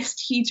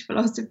physicist, huge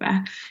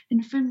philosopher.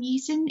 And from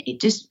Newton,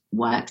 it just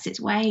works its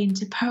way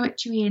into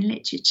poetry and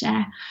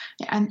literature.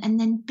 And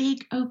then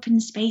big open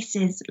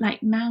spaces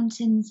like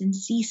mountains and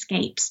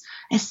seascapes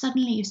are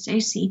suddenly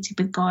associated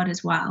with God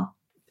as well.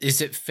 Is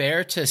it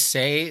fair to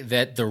say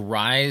that the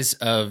rise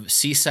of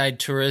seaside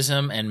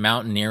tourism and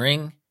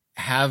mountaineering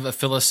have a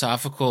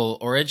philosophical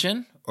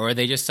origin, or are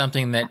they just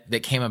something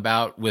that came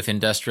about with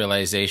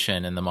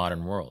industrialization in the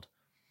modern world?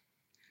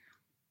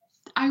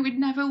 I would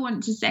never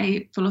want to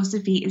say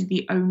philosophy is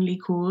the only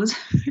cause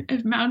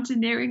of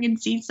mountaineering and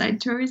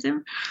seaside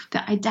tourism,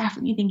 but I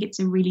definitely think it's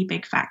a really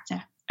big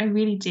factor. I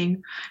really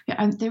do.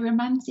 The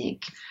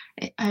Romantic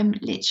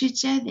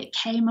literature that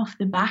came off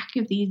the back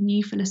of these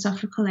new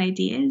philosophical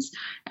ideas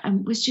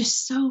was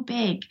just so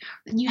big.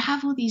 And you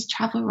have all these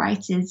travel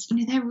writers,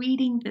 they're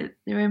reading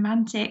the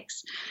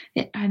Romantics.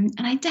 And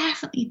I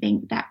definitely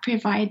think that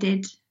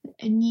provided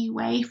a new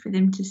way for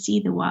them to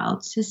see the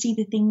world, to see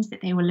the things that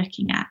they were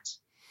looking at.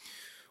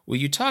 Well,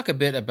 you talk a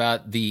bit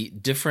about the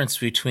difference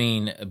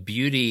between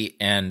beauty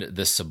and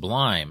the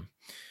sublime,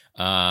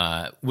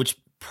 which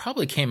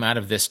probably came out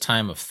of this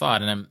time of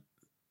thought. And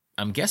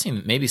I'm guessing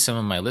that maybe some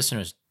of my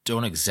listeners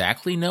don't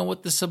exactly know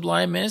what the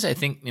sublime is. I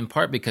think in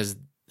part because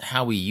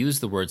how we use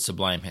the word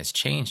sublime has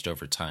changed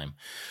over time.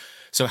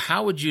 So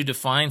how would you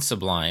define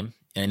sublime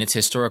in its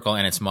historical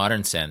and its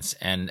modern sense?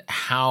 And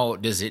how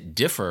does it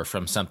differ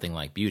from something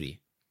like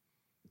beauty?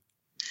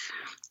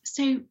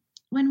 So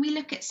when we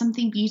look at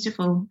something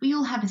beautiful, we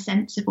all have a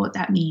sense of what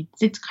that means.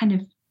 It's kind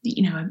of,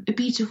 a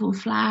beautiful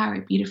flower,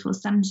 a beautiful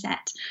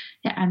sunset.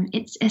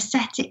 It's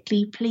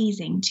aesthetically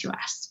pleasing to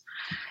us.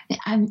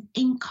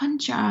 In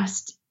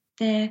contrast,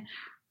 the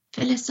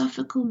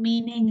philosophical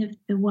meaning of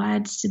the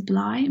word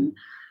sublime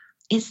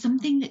is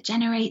something that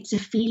generates a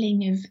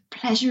feeling of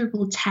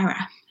pleasurable terror.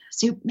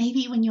 So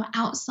maybe when you're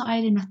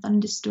outside in a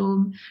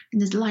thunderstorm and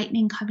there's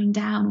lightning coming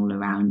down all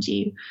around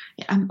you,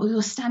 or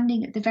you're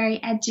standing at the very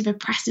edge of a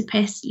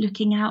precipice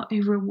looking out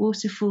over a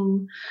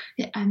waterfall,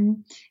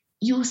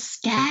 you're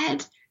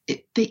scared,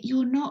 but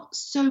you're not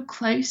so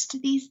close to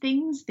these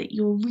things that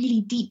you're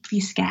really deeply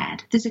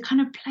scared. There's a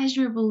kind of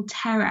pleasurable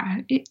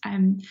terror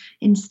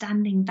in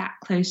standing that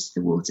close to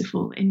the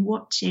waterfall, in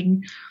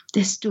watching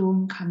the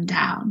storm come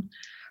down.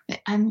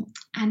 And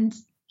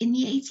in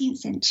the 18th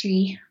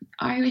century,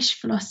 Irish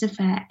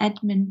philosopher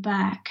Edmund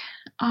Burke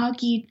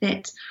argued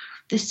that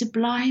the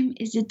sublime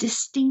is a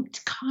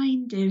distinct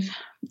kind of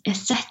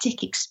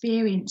aesthetic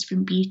experience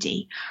from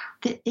beauty,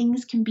 that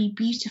things can be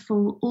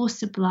beautiful or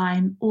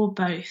sublime or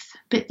both,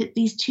 but that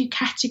these two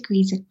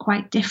categories are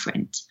quite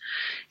different.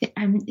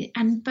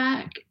 And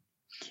Burke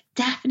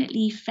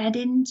definitely fed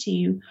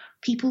into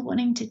people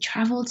wanting to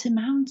travel to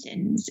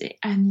mountains,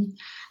 and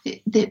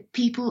that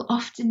people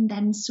often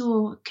then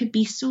saw could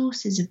be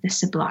sources of the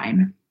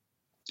sublime.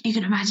 You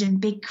can imagine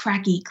big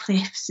craggy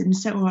cliffs and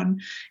so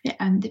on,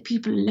 and that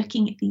people are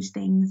looking at these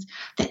things,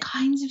 the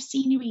kinds of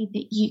scenery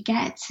that you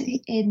get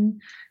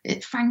in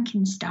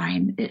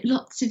Frankenstein.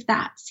 Lots of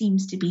that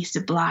seems to be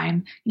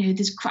sublime.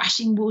 There's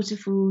crashing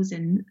waterfalls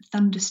and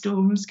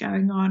thunderstorms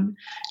going on,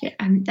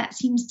 and that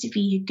seems to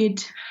be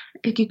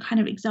a good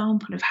kind of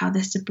example of how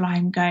the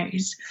sublime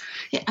goes.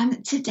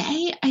 And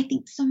today, I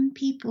think some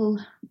people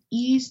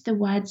use the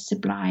word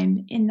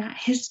sublime in that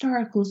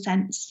historical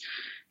sense,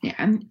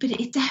 But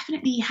it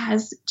definitely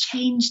has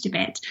changed a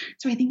bit.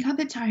 So I think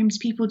other times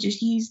people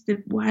just use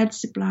the word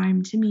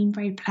sublime to mean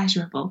very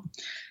pleasurable.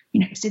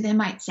 So they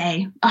might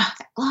say, "Oh,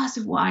 that glass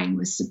of wine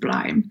was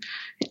sublime."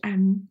 But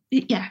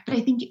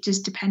I think it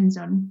just depends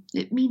on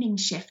the meaning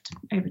shift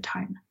over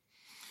time.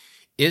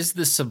 Is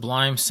the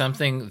sublime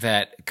something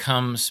that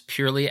comes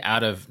purely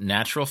out of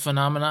natural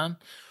phenomenon,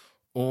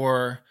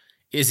 or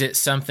is it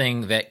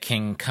something that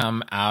can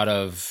come out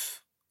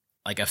of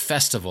like a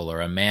festival or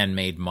a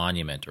man-made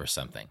monument or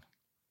something?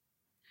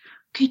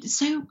 Good.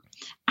 So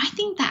I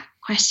think that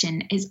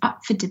question is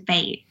up for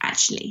debate,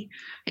 actually.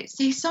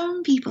 So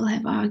some people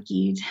have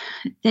argued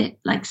that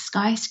like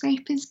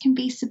skyscrapers can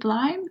be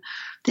sublime,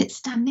 that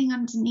standing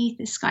underneath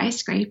a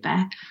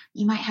skyscraper,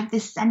 you might have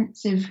this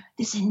sense of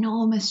this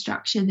enormous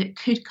structure that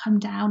could come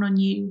down on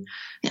you.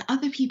 That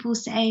other people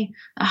say,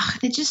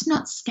 they're just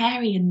not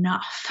scary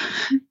enough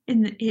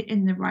in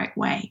the right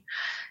way.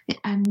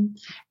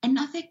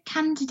 Another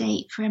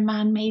candidate for a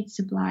man-made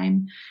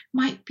sublime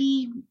might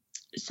be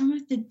some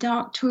of the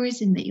dark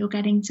tourism that you're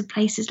getting to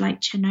places like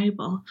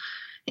Chernobyl,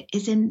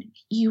 is in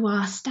you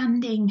are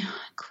standing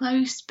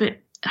close, but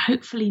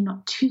hopefully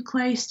not too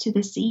close to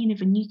the scene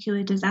of a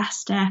nuclear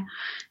disaster.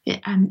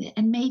 And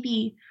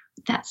maybe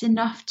that's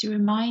enough to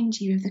remind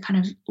you of the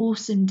kind of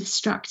awesome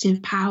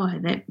destructive power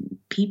that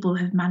people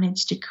have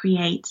managed to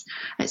create.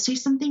 So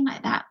something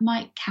like that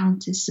might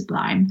count as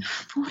sublime.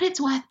 For what it's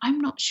worth, I'm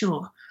not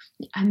sure.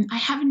 I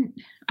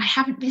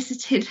haven't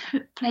visited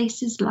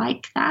places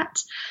like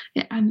that.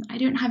 I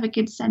don't have a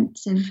good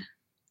sense of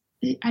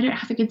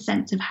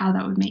how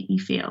that would make me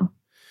feel.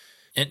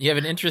 And you have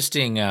an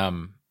interesting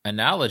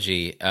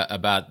analogy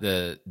about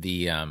the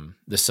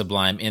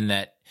sublime, in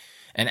that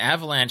an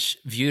avalanche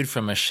viewed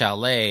from a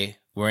chalet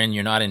wherein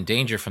you're not in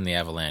danger from the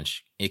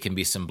avalanche, it can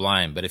be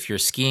sublime. But if you're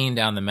skiing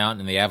down the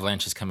mountain and the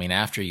avalanche is coming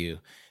after you,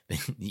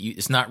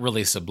 it's not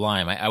really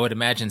sublime. I would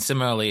imagine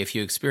similarly, if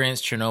you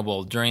experienced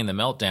Chernobyl during the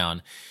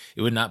meltdown,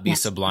 it would not be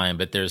sublime,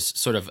 but there's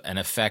sort of an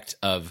effect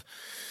of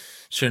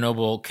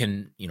Chernobyl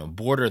can,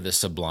 border the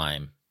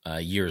sublime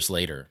years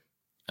later.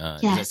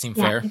 Does that seem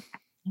fair?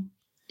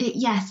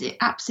 Yes,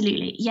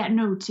 absolutely. Yeah,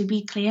 no, to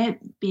be clear,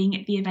 being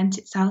at the event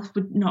itself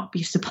would not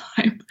be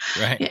sublime.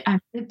 Right.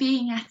 But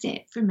being at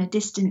it from a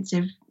distance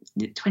of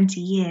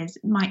 20 years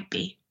might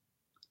be.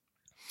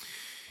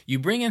 You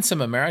bring in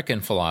some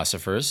American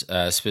philosophers,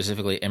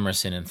 specifically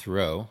Emerson and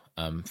Thoreau,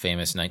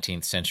 famous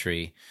 19th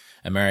century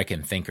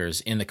American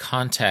thinkers, in the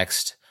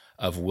context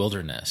of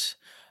wilderness.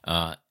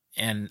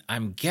 And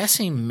I'm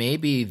guessing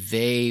maybe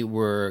they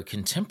were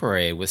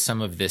contemporary with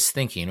some of this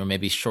thinking, or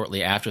maybe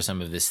shortly after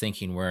some of this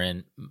thinking,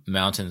 wherein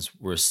mountains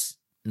were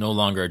no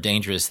longer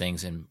dangerous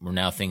things and were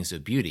now things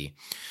of beauty.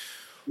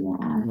 Yeah.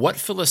 What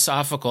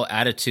philosophical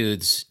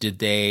attitudes did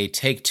they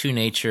take to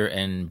nature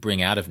and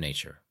bring out of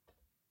nature?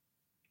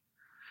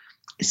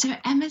 So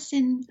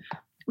Emerson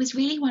was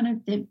really one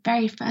of the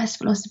very first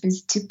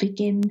philosophers to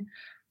begin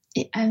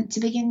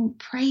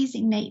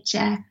praising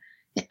nature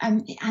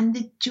and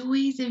the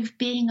joys of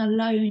being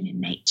alone in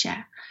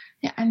nature.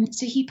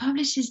 So he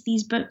publishes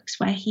these books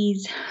where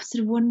he's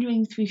sort of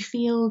wandering through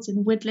fields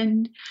and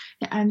woodland,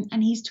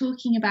 and he's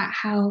talking about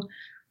how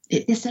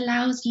this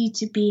allows you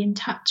to be in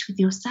touch with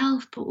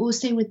yourself, but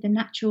also with the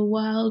natural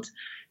world.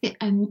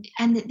 And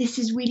that this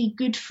is really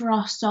good for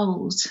our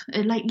souls,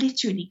 like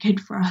literally good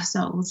for our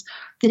souls,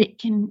 that it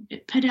can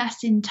put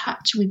us in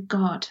touch with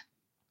God.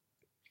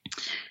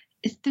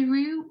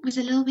 Thoreau was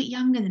a little bit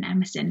younger than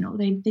Emerson,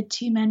 although the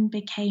two men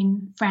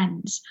became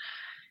friends.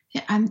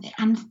 And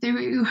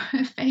Thoreau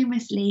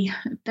famously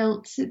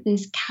built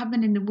this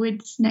cabin in the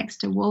woods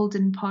next to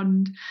Walden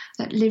Pond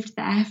that lived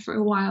there for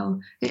a while,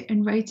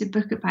 and wrote a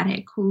book about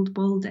it called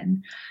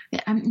Walden.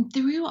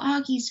 Thoreau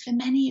argues for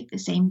many of the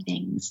same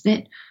things,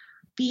 that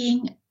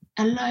being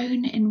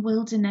alone in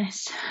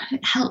wilderness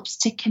helps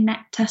to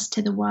connect us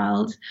to the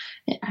world.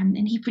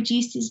 And he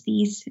produces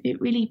these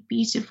really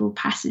beautiful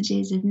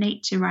passages of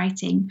nature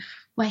writing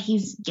where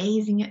he's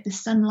gazing at the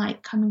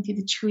sunlight coming through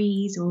the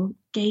trees or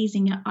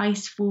gazing at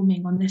ice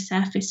forming on the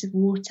surface of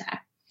water.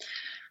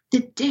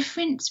 The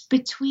difference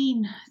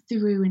between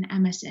Thoreau and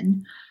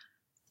Emerson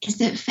is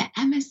that for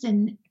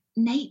Emerson,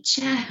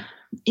 nature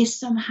is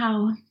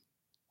somehow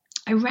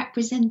a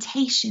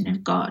representation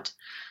of God,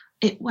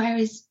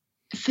 whereas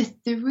for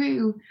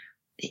Thoreau,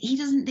 he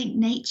doesn't think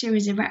nature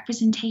is a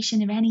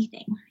representation of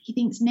anything. He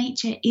thinks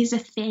nature is a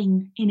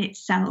thing in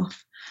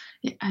itself.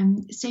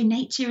 So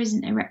nature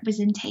isn't a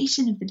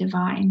representation of the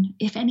divine.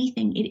 If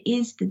anything, it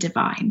is the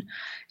divine.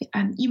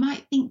 You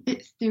might think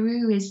that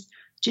Thoreau is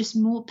just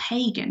more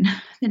pagan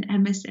than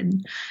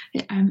Emerson.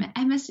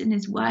 Emerson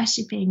is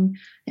worshipping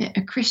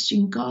a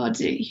Christian God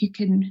who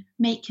can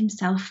make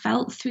himself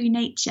felt through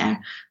nature,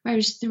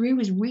 whereas Thoreau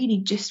is really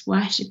just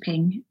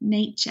worshipping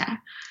nature.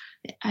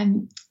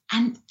 And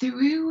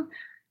Thoreau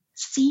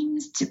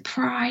seems to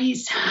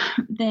prize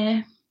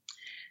the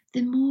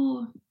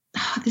more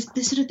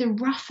the sort of the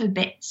rougher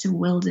bits of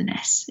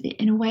wilderness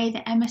in a way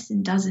that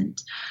Emerson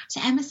doesn't.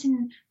 So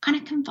Emerson kind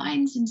of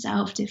confines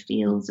himself to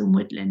fields and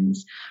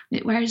woodlands,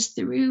 whereas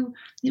Thoreau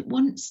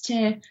wants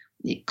to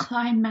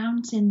climb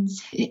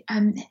mountains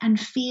and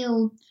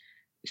feel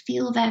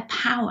their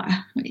power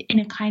in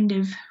a kind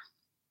of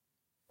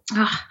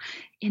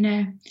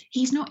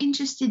he's not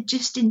interested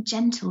just in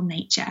gentle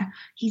nature.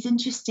 He's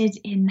interested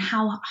in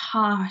how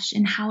harsh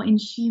and how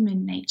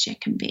inhuman nature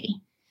can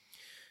be.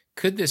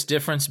 Could this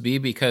difference be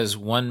because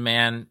one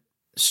man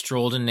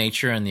strolled in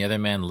nature and the other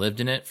man lived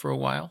in it for a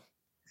while?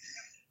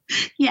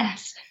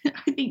 Yes,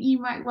 I think you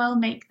might well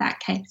make that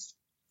case.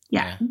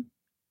 Yeah.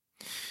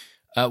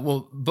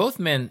 Well, both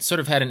men sort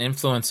of had an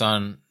influence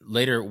on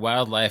later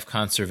wildlife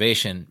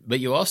conservation, but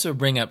you also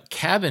bring up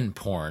cabin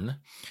porn.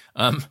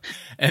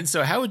 And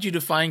so how would you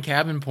define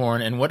cabin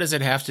porn, and what does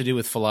it have to do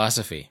with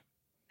philosophy?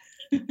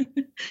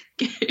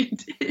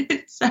 Good.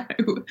 So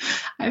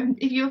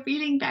if you're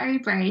feeling very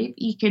brave,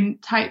 you can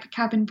type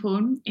cabin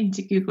porn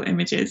into Google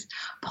Images,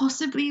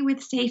 possibly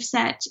with safe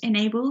search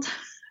enabled,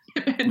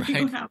 depending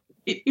on how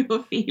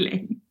you're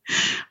feeling.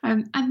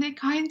 And the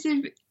kinds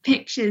of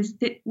pictures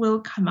that will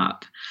come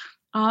up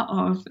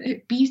are of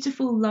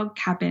beautiful log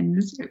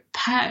cabins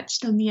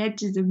perched on the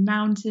edges of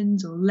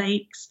mountains or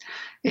lakes.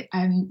 They're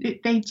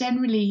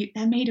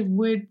made of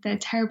wood, they're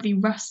terribly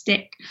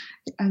rustic,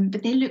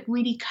 but they look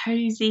really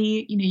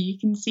cozy. You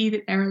can see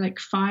that there are like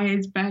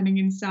fires burning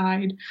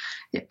inside.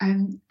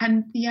 And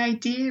the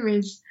idea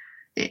is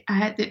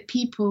that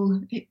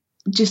people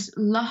just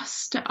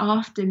lust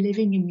after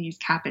living in these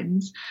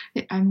cabins,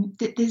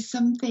 that there's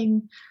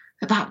something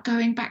about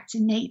going back to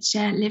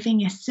nature,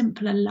 living a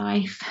simpler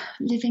life,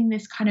 living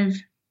this kind of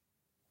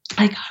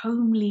like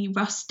homely,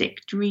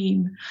 rustic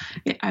dream.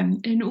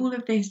 And all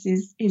of this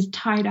is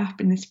tied up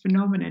in this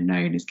phenomenon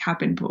known as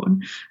cabin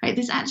porn.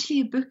 There's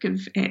actually a book of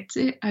it,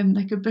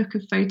 like a book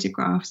of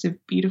photographs of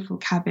beautiful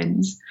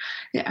cabins.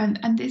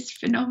 And this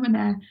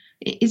phenomena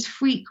is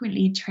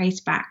frequently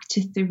traced back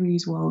to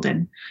Thoreau's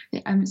Walden.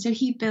 So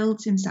he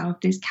builds himself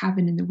this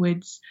cabin in the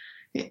woods.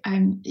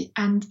 And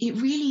it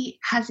really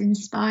has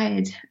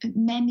inspired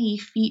many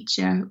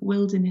future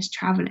wilderness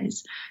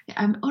travelers.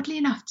 Oddly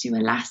enough, to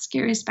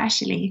Alaska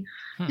especially,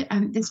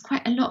 there's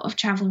quite a lot of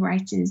travel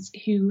writers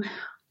who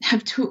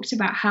have talked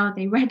about how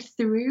they read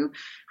Thoreau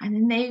and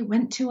then they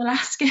went to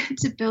Alaska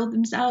to build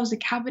themselves a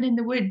cabin in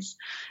the woods.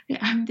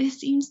 This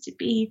seems to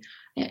be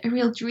a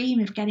real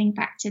dream of getting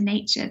back to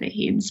nature that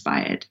he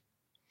inspired.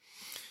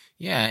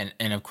 Yeah,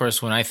 and of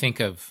course, when I think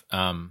of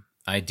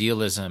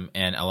idealism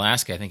and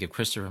Alaska, I think of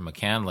Christopher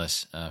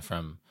McCandless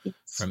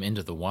from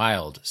Into the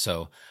Wild.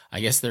 So I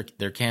guess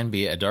there can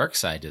be a dark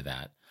side to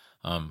that.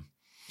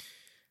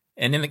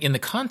 And in the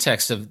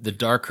context of the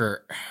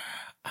darker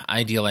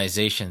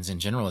idealizations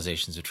and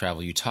generalizations of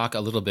travel, you talk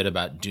a little bit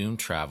about doom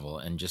travel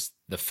and just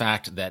the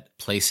fact that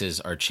places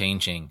are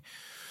changing,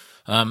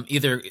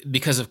 either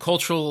because of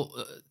cultural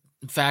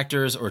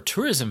factors or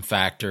tourism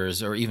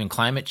factors or even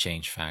climate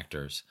change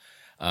factors.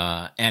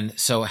 And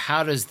so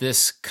how does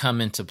this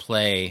come into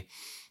play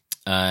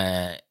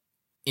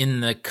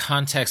in the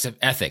context of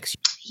ethics?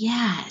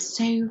 Yeah,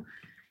 so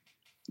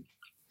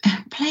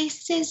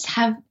places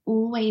have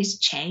always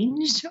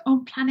changed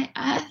on planet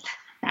Earth.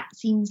 That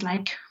seems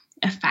like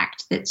a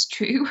fact that's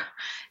true.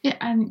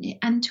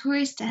 And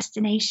tourist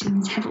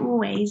destinations have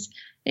always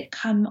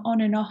come on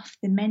and off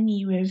the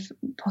menu of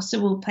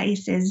possible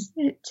places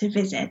to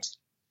visit.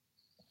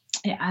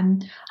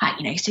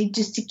 So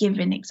just to give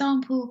an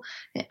example,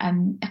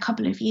 a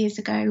couple of years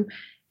ago,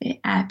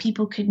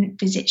 people couldn't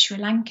visit Sri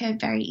Lanka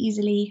very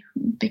easily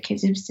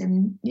because of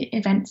some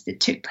events that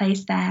took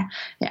place there.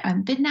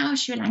 But now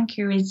Sri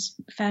Lanka is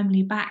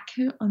firmly back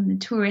on the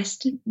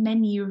tourist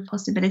menu of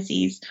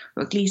possibilities,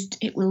 or at least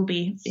it will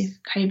be if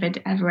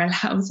COVID ever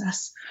allows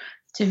us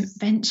to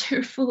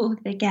venture forward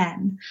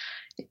again.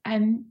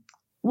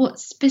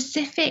 What's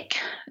specific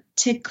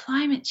to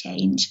climate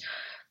change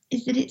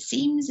is that it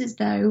seems as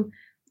though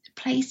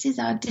places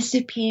are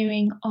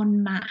disappearing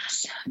en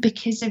masse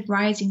because of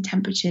rising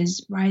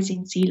temperatures,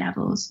 rising sea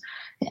levels.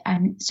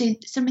 So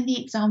some of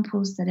the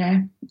examples that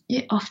are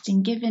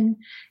often given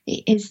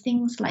is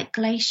things like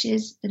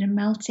glaciers that are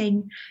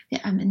melting,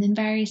 and then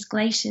various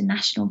glacier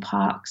national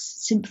parks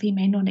simply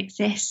may not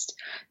exist.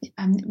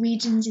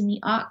 Regions in the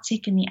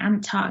Arctic and the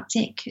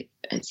Antarctic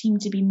seem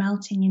to be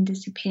melting and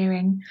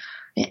disappearing.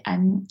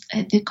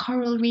 The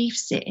coral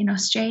reefs in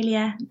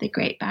Australia, the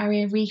Great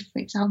Barrier Reef, for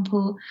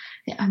example,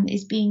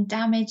 is being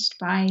damaged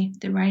by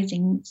the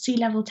rising sea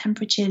level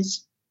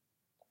temperatures.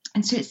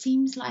 And so it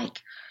seems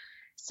like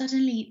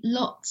suddenly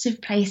lots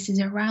of places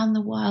around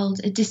the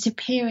world are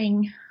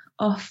disappearing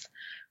off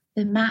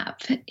the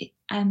map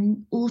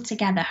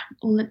altogether,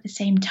 all at the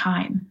same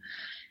time.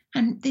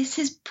 And this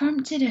has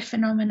prompted a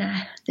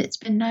phenomena that's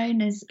been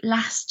known as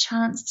last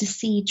chance to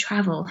see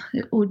travel,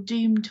 or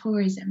doom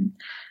tourism,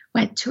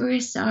 where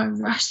tourists are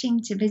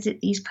rushing to visit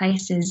these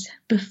places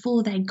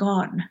before they're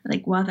gone,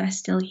 like while they're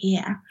still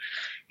here.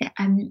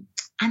 And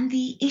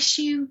the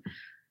issue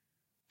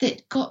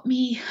that got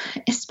me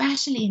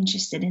especially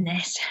interested in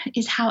this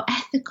is how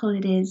ethical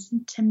it is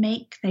to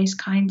make those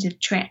kinds of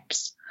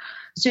trips.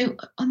 So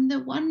on the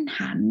one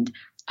hand,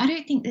 I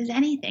don't think there's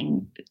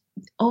anything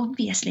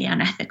obviously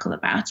unethical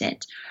about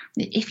it.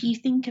 If you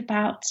think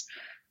about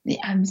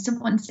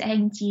someone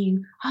saying to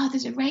you, oh,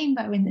 there's a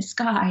rainbow in the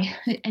sky,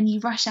 and you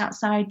rush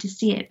outside to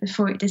see it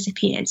before it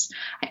disappears,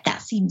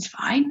 that seems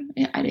fine.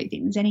 I don't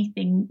think there's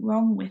anything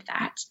wrong with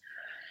that.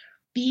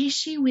 The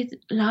issue with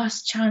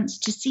last chance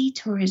to see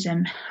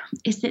tourism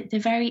is that the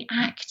very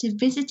act of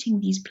visiting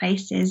these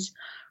places,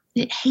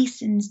 it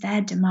hastens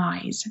their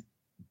demise.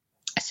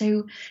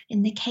 So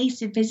in the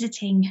case of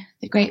visiting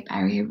the Great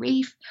Barrier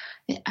Reef,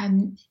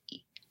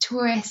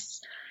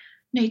 tourists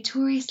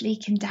notoriously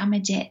can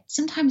damage it,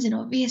 sometimes in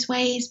obvious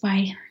ways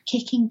by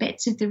kicking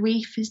bits of the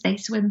reef as they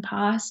swim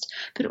past,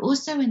 but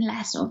also in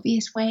less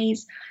obvious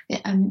ways.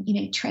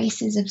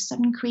 Traces of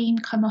sun cream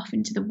come off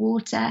into the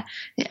water,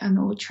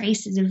 or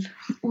traces of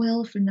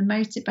oil from the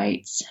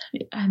motorboats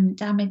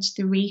damage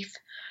the reef.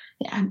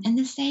 And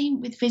the same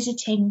with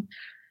visiting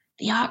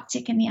the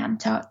Arctic and the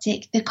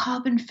Antarctic. The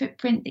carbon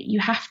footprint that you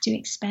have to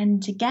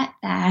expend to get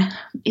there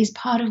is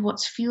part of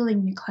what's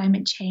fueling the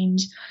climate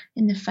change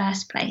in the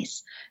first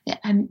place.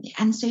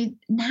 And so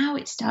now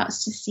it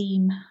starts to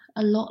seem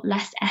a lot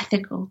less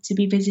ethical to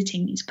be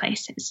visiting these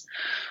places.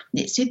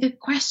 So the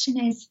question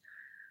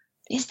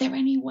is there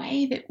any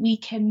way that we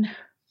can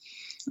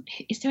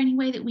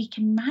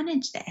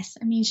manage this?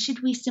 I mean,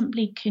 should we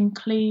simply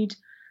conclude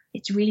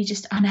it's really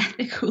just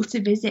unethical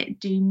to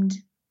visit doomed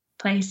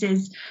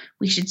places?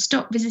 We should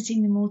stop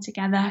visiting them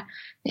altogether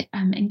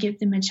and give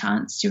them a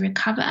chance to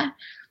recover?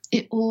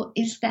 Or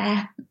is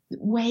there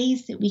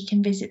ways that we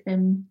can visit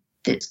them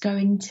that's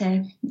going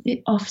to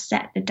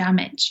offset the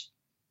damage?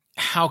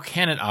 How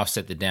can it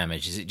offset the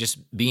damage? Is it just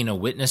being a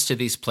witness to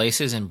these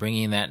places and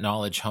bringing that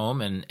knowledge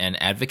home and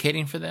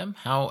advocating for them?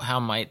 How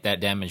might that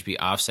damage be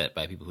offset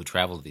by people who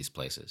travel to these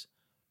places?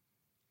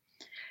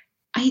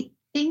 I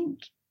think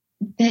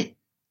that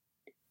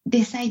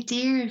this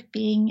idea of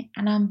being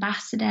an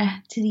ambassador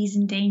to these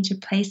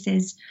endangered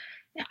places,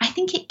 I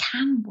think it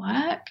can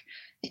work.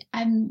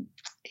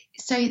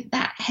 So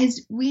that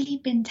has really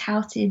been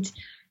touted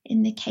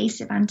in the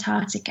case of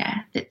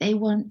Antarctica, that they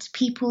want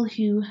people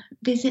who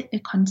visit the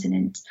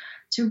continent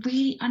to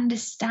really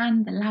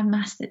understand the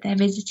landmass that they're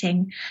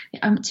visiting,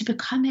 to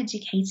become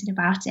educated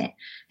about it,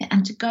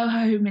 and to go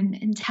home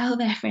and tell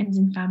their friends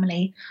and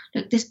family,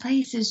 look, this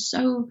place is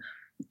so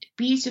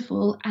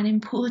beautiful and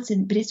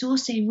important, but it's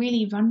also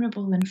really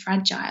vulnerable and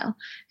fragile.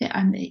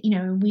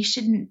 We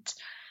shouldn't.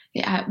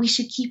 We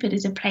should keep it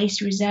as a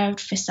place reserved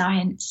for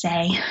science,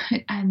 say,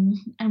 and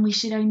we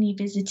should only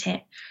visit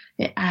it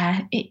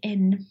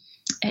in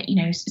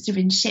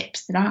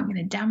ships that aren't going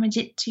to damage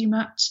it too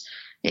much.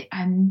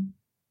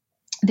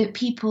 That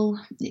people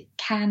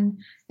can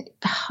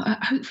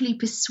hopefully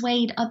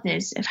persuade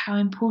others of how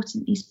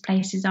important these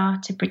places are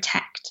to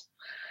protect.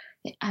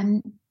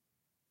 And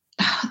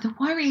the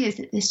worry is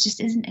that this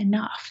just isn't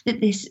enough, that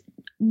this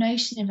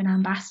notion of an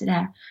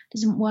ambassador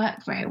doesn't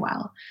work very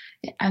well.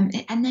 And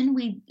then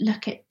we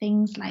look at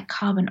things like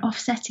carbon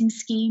offsetting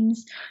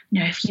schemes.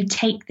 If you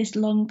take this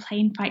long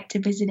plane flight to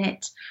visit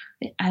it,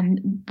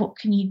 what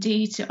can you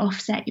do to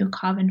offset your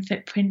carbon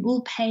footprint?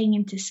 Well, paying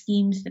into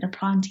schemes that are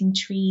planting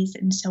trees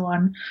and so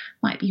on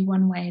might be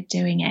one way of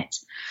doing it.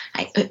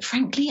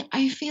 Frankly,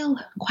 I feel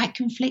quite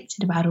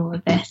conflicted about all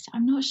of this.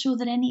 I'm not sure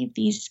that any of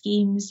these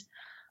schemes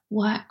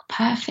work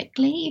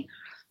perfectly.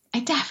 I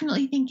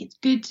definitely think it's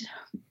good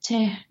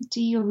to do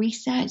your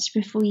research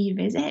before you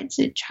visit,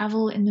 to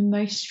travel in the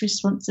most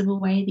responsible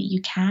way that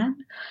you can.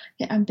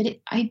 But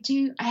I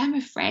am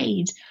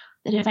afraid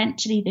that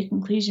eventually the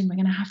conclusion we're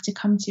going to have to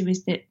come to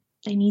is that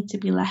they need to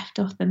be left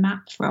off the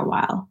map for a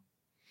while.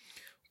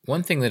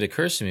 One thing that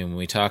occurs to me when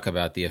we talk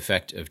about the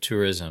effect of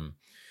tourism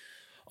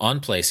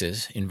on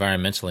places,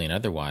 environmentally and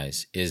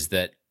otherwise, is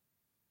that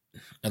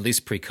at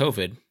least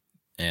pre-COVID,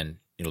 and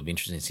it'll be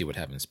interesting to see what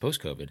happens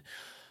post-COVID,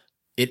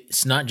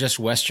 it's not just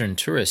Western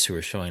tourists who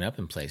are showing up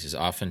in places.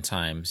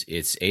 Oftentimes,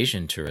 it's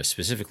Asian tourists.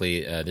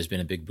 Specifically, there's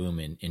been a big boom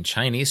in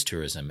Chinese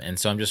tourism. And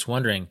so I'm just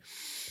wondering,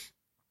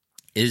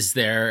 is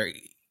there,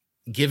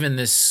 given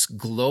this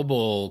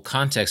global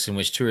context in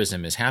which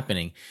tourism is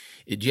happening,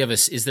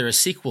 is there a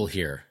sequel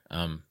here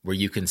where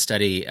you can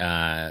study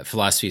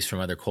philosophies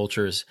from other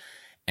cultures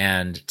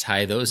and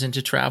tie those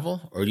into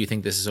travel? Or do you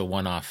think this is a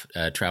one-off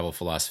travel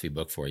philosophy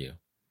book for you?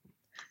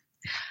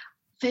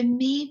 For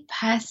me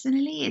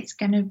personally, it's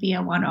going to be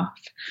a one-off,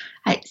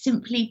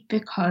 simply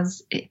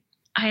because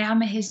I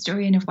am a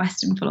historian of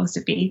Western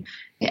philosophy.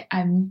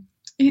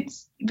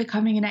 It's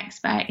becoming an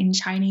expert in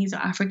Chinese or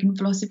African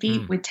philosophy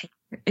would take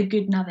a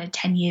good another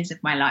 10 years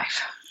of my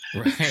life.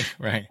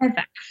 Right.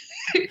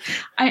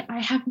 I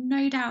have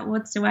no doubt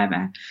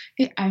whatsoever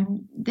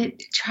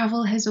that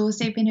travel has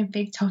also been a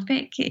big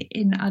topic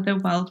in other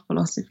world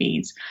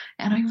philosophies.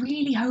 And I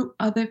really hope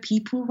other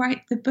people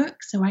write the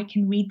book so I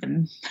can read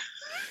them.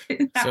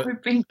 That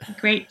would bring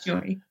great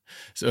joy.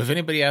 So if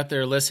anybody out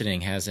there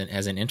listening has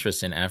an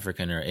interest in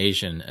African or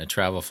Asian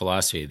travel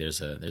philosophy,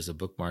 there's a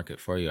book market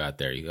for you out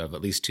there. You have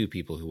at least 2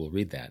 people who will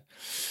read that.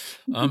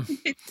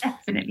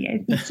 Definitely,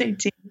 I think so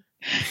too.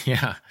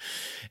 Yeah.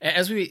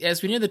 As we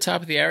near the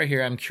top of the hour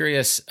here, I'm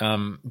curious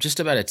just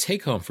about a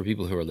take home for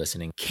people who are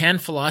listening. Can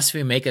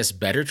philosophy make us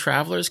better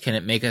travelers? Can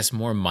it make us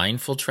more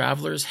mindful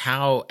travelers?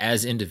 How,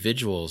 as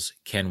individuals,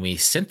 can we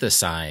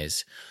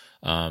synthesize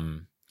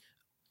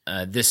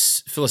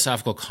this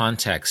philosophical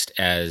context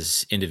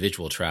as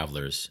individual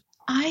travelers?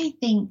 I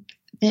think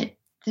that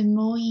the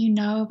more you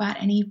know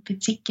about any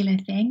particular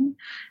thing,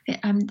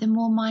 the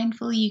more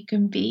mindful you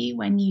can be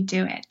when you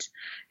do it.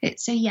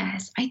 So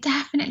yes, I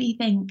definitely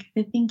think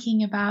that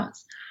thinking about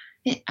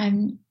it,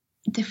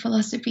 the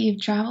philosophy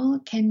of travel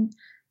can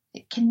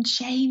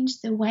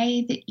change the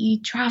way that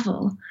you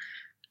travel.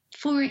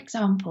 For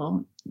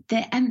example,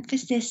 the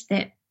emphasis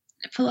that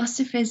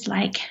philosophers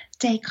like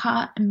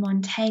Descartes and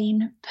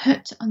Montaigne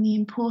put on the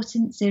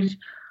importance of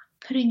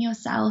putting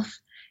yourself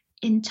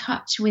in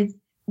touch with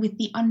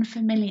the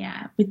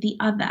unfamiliar, with the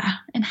other,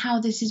 and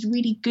how this is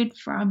really good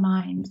for our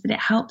minds, that it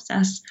helps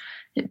us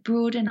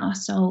broaden our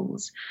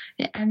souls.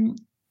 And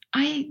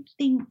I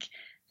think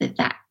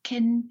that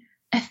can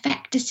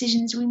affect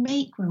decisions we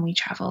make when we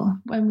travel,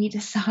 when we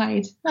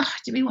decide,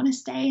 do we want to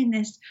stay in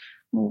this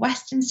more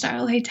Western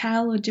style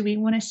hotel or do we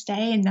want to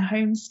stay in the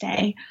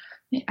homestay?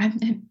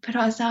 And put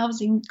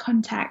ourselves in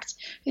contact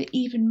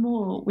even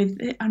more with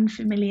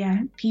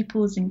unfamiliar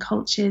peoples and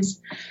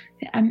cultures.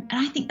 And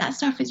I think that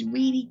stuff is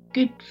really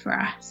good for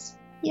us.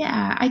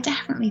 Yeah, I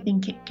definitely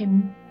think it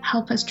can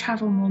help us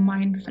travel more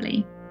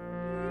mindfully.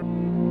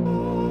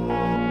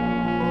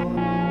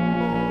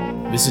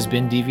 This has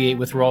been Deviate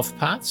with Rolf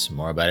Potts.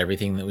 More about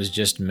everything that was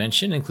just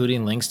mentioned,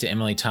 including links to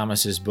Emily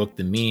Thomas's book,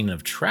 The Meaning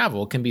of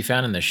Travel, can be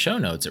found in the show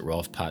notes at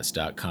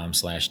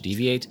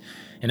rolfpotts.com/deviate.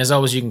 And as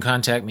always, you can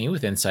contact me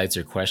with insights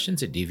or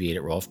questions at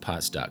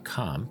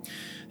deviate@rolfpotts.com.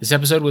 This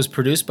episode was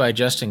produced by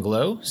Justin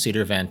Glow.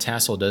 Cedar Van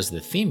Tassel does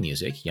the theme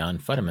music. Jan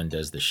Futterman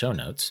does the show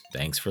notes.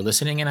 Thanks for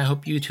listening, and I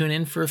hope you tune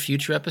in for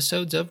future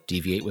episodes of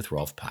Deviate with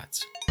Rolf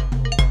Potts.